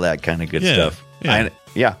 all that kind of good stuff.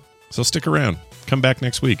 Yeah. So stick around. Come back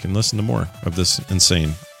next week and listen to more of this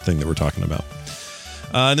insane thing that we're talking about.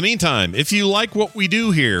 In the meantime, if you like what we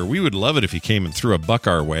do here, we would love it if you came and threw a buck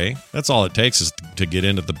our way. That's all it takes is to get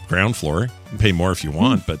into the ground floor. You can pay more if you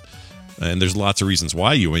want, and there's lots of reasons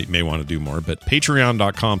why you may want to do more, but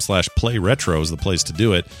patreon.com/playretro is the place to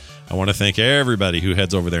do it. I want to thank everybody who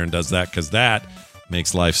heads over there and does that, because that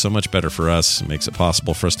makes life so much better for us. It makes it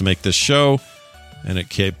possible for us to make this show, and it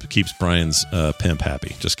keeps Brian's pimp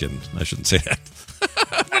happy. Just kidding. I shouldn't say that.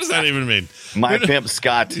 What does that even mean? My pimp,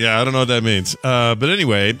 Scott. Yeah, I don't know what that means. But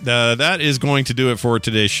anyway, that is going to do it for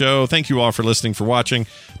today's show. Thank you all for listening, for watching.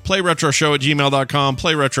 PlayRetroShow@gmail.com.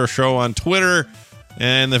 PlayRetroShow on Twitter.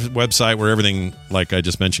 And the website where everything, like I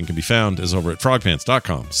just mentioned, can be found is over at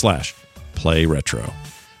frogpants.com/playretro.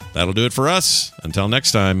 That'll do it for us. Until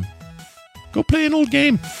next time, go play an old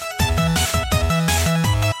game.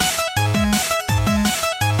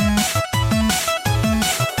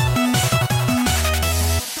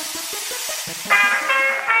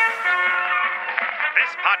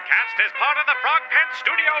 Is part of the Frog Pants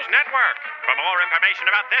Studios Network. For more information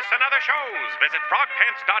about this and other shows, visit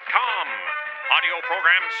frogpants.com. Audio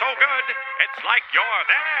programs so good, it's like you're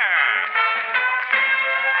there.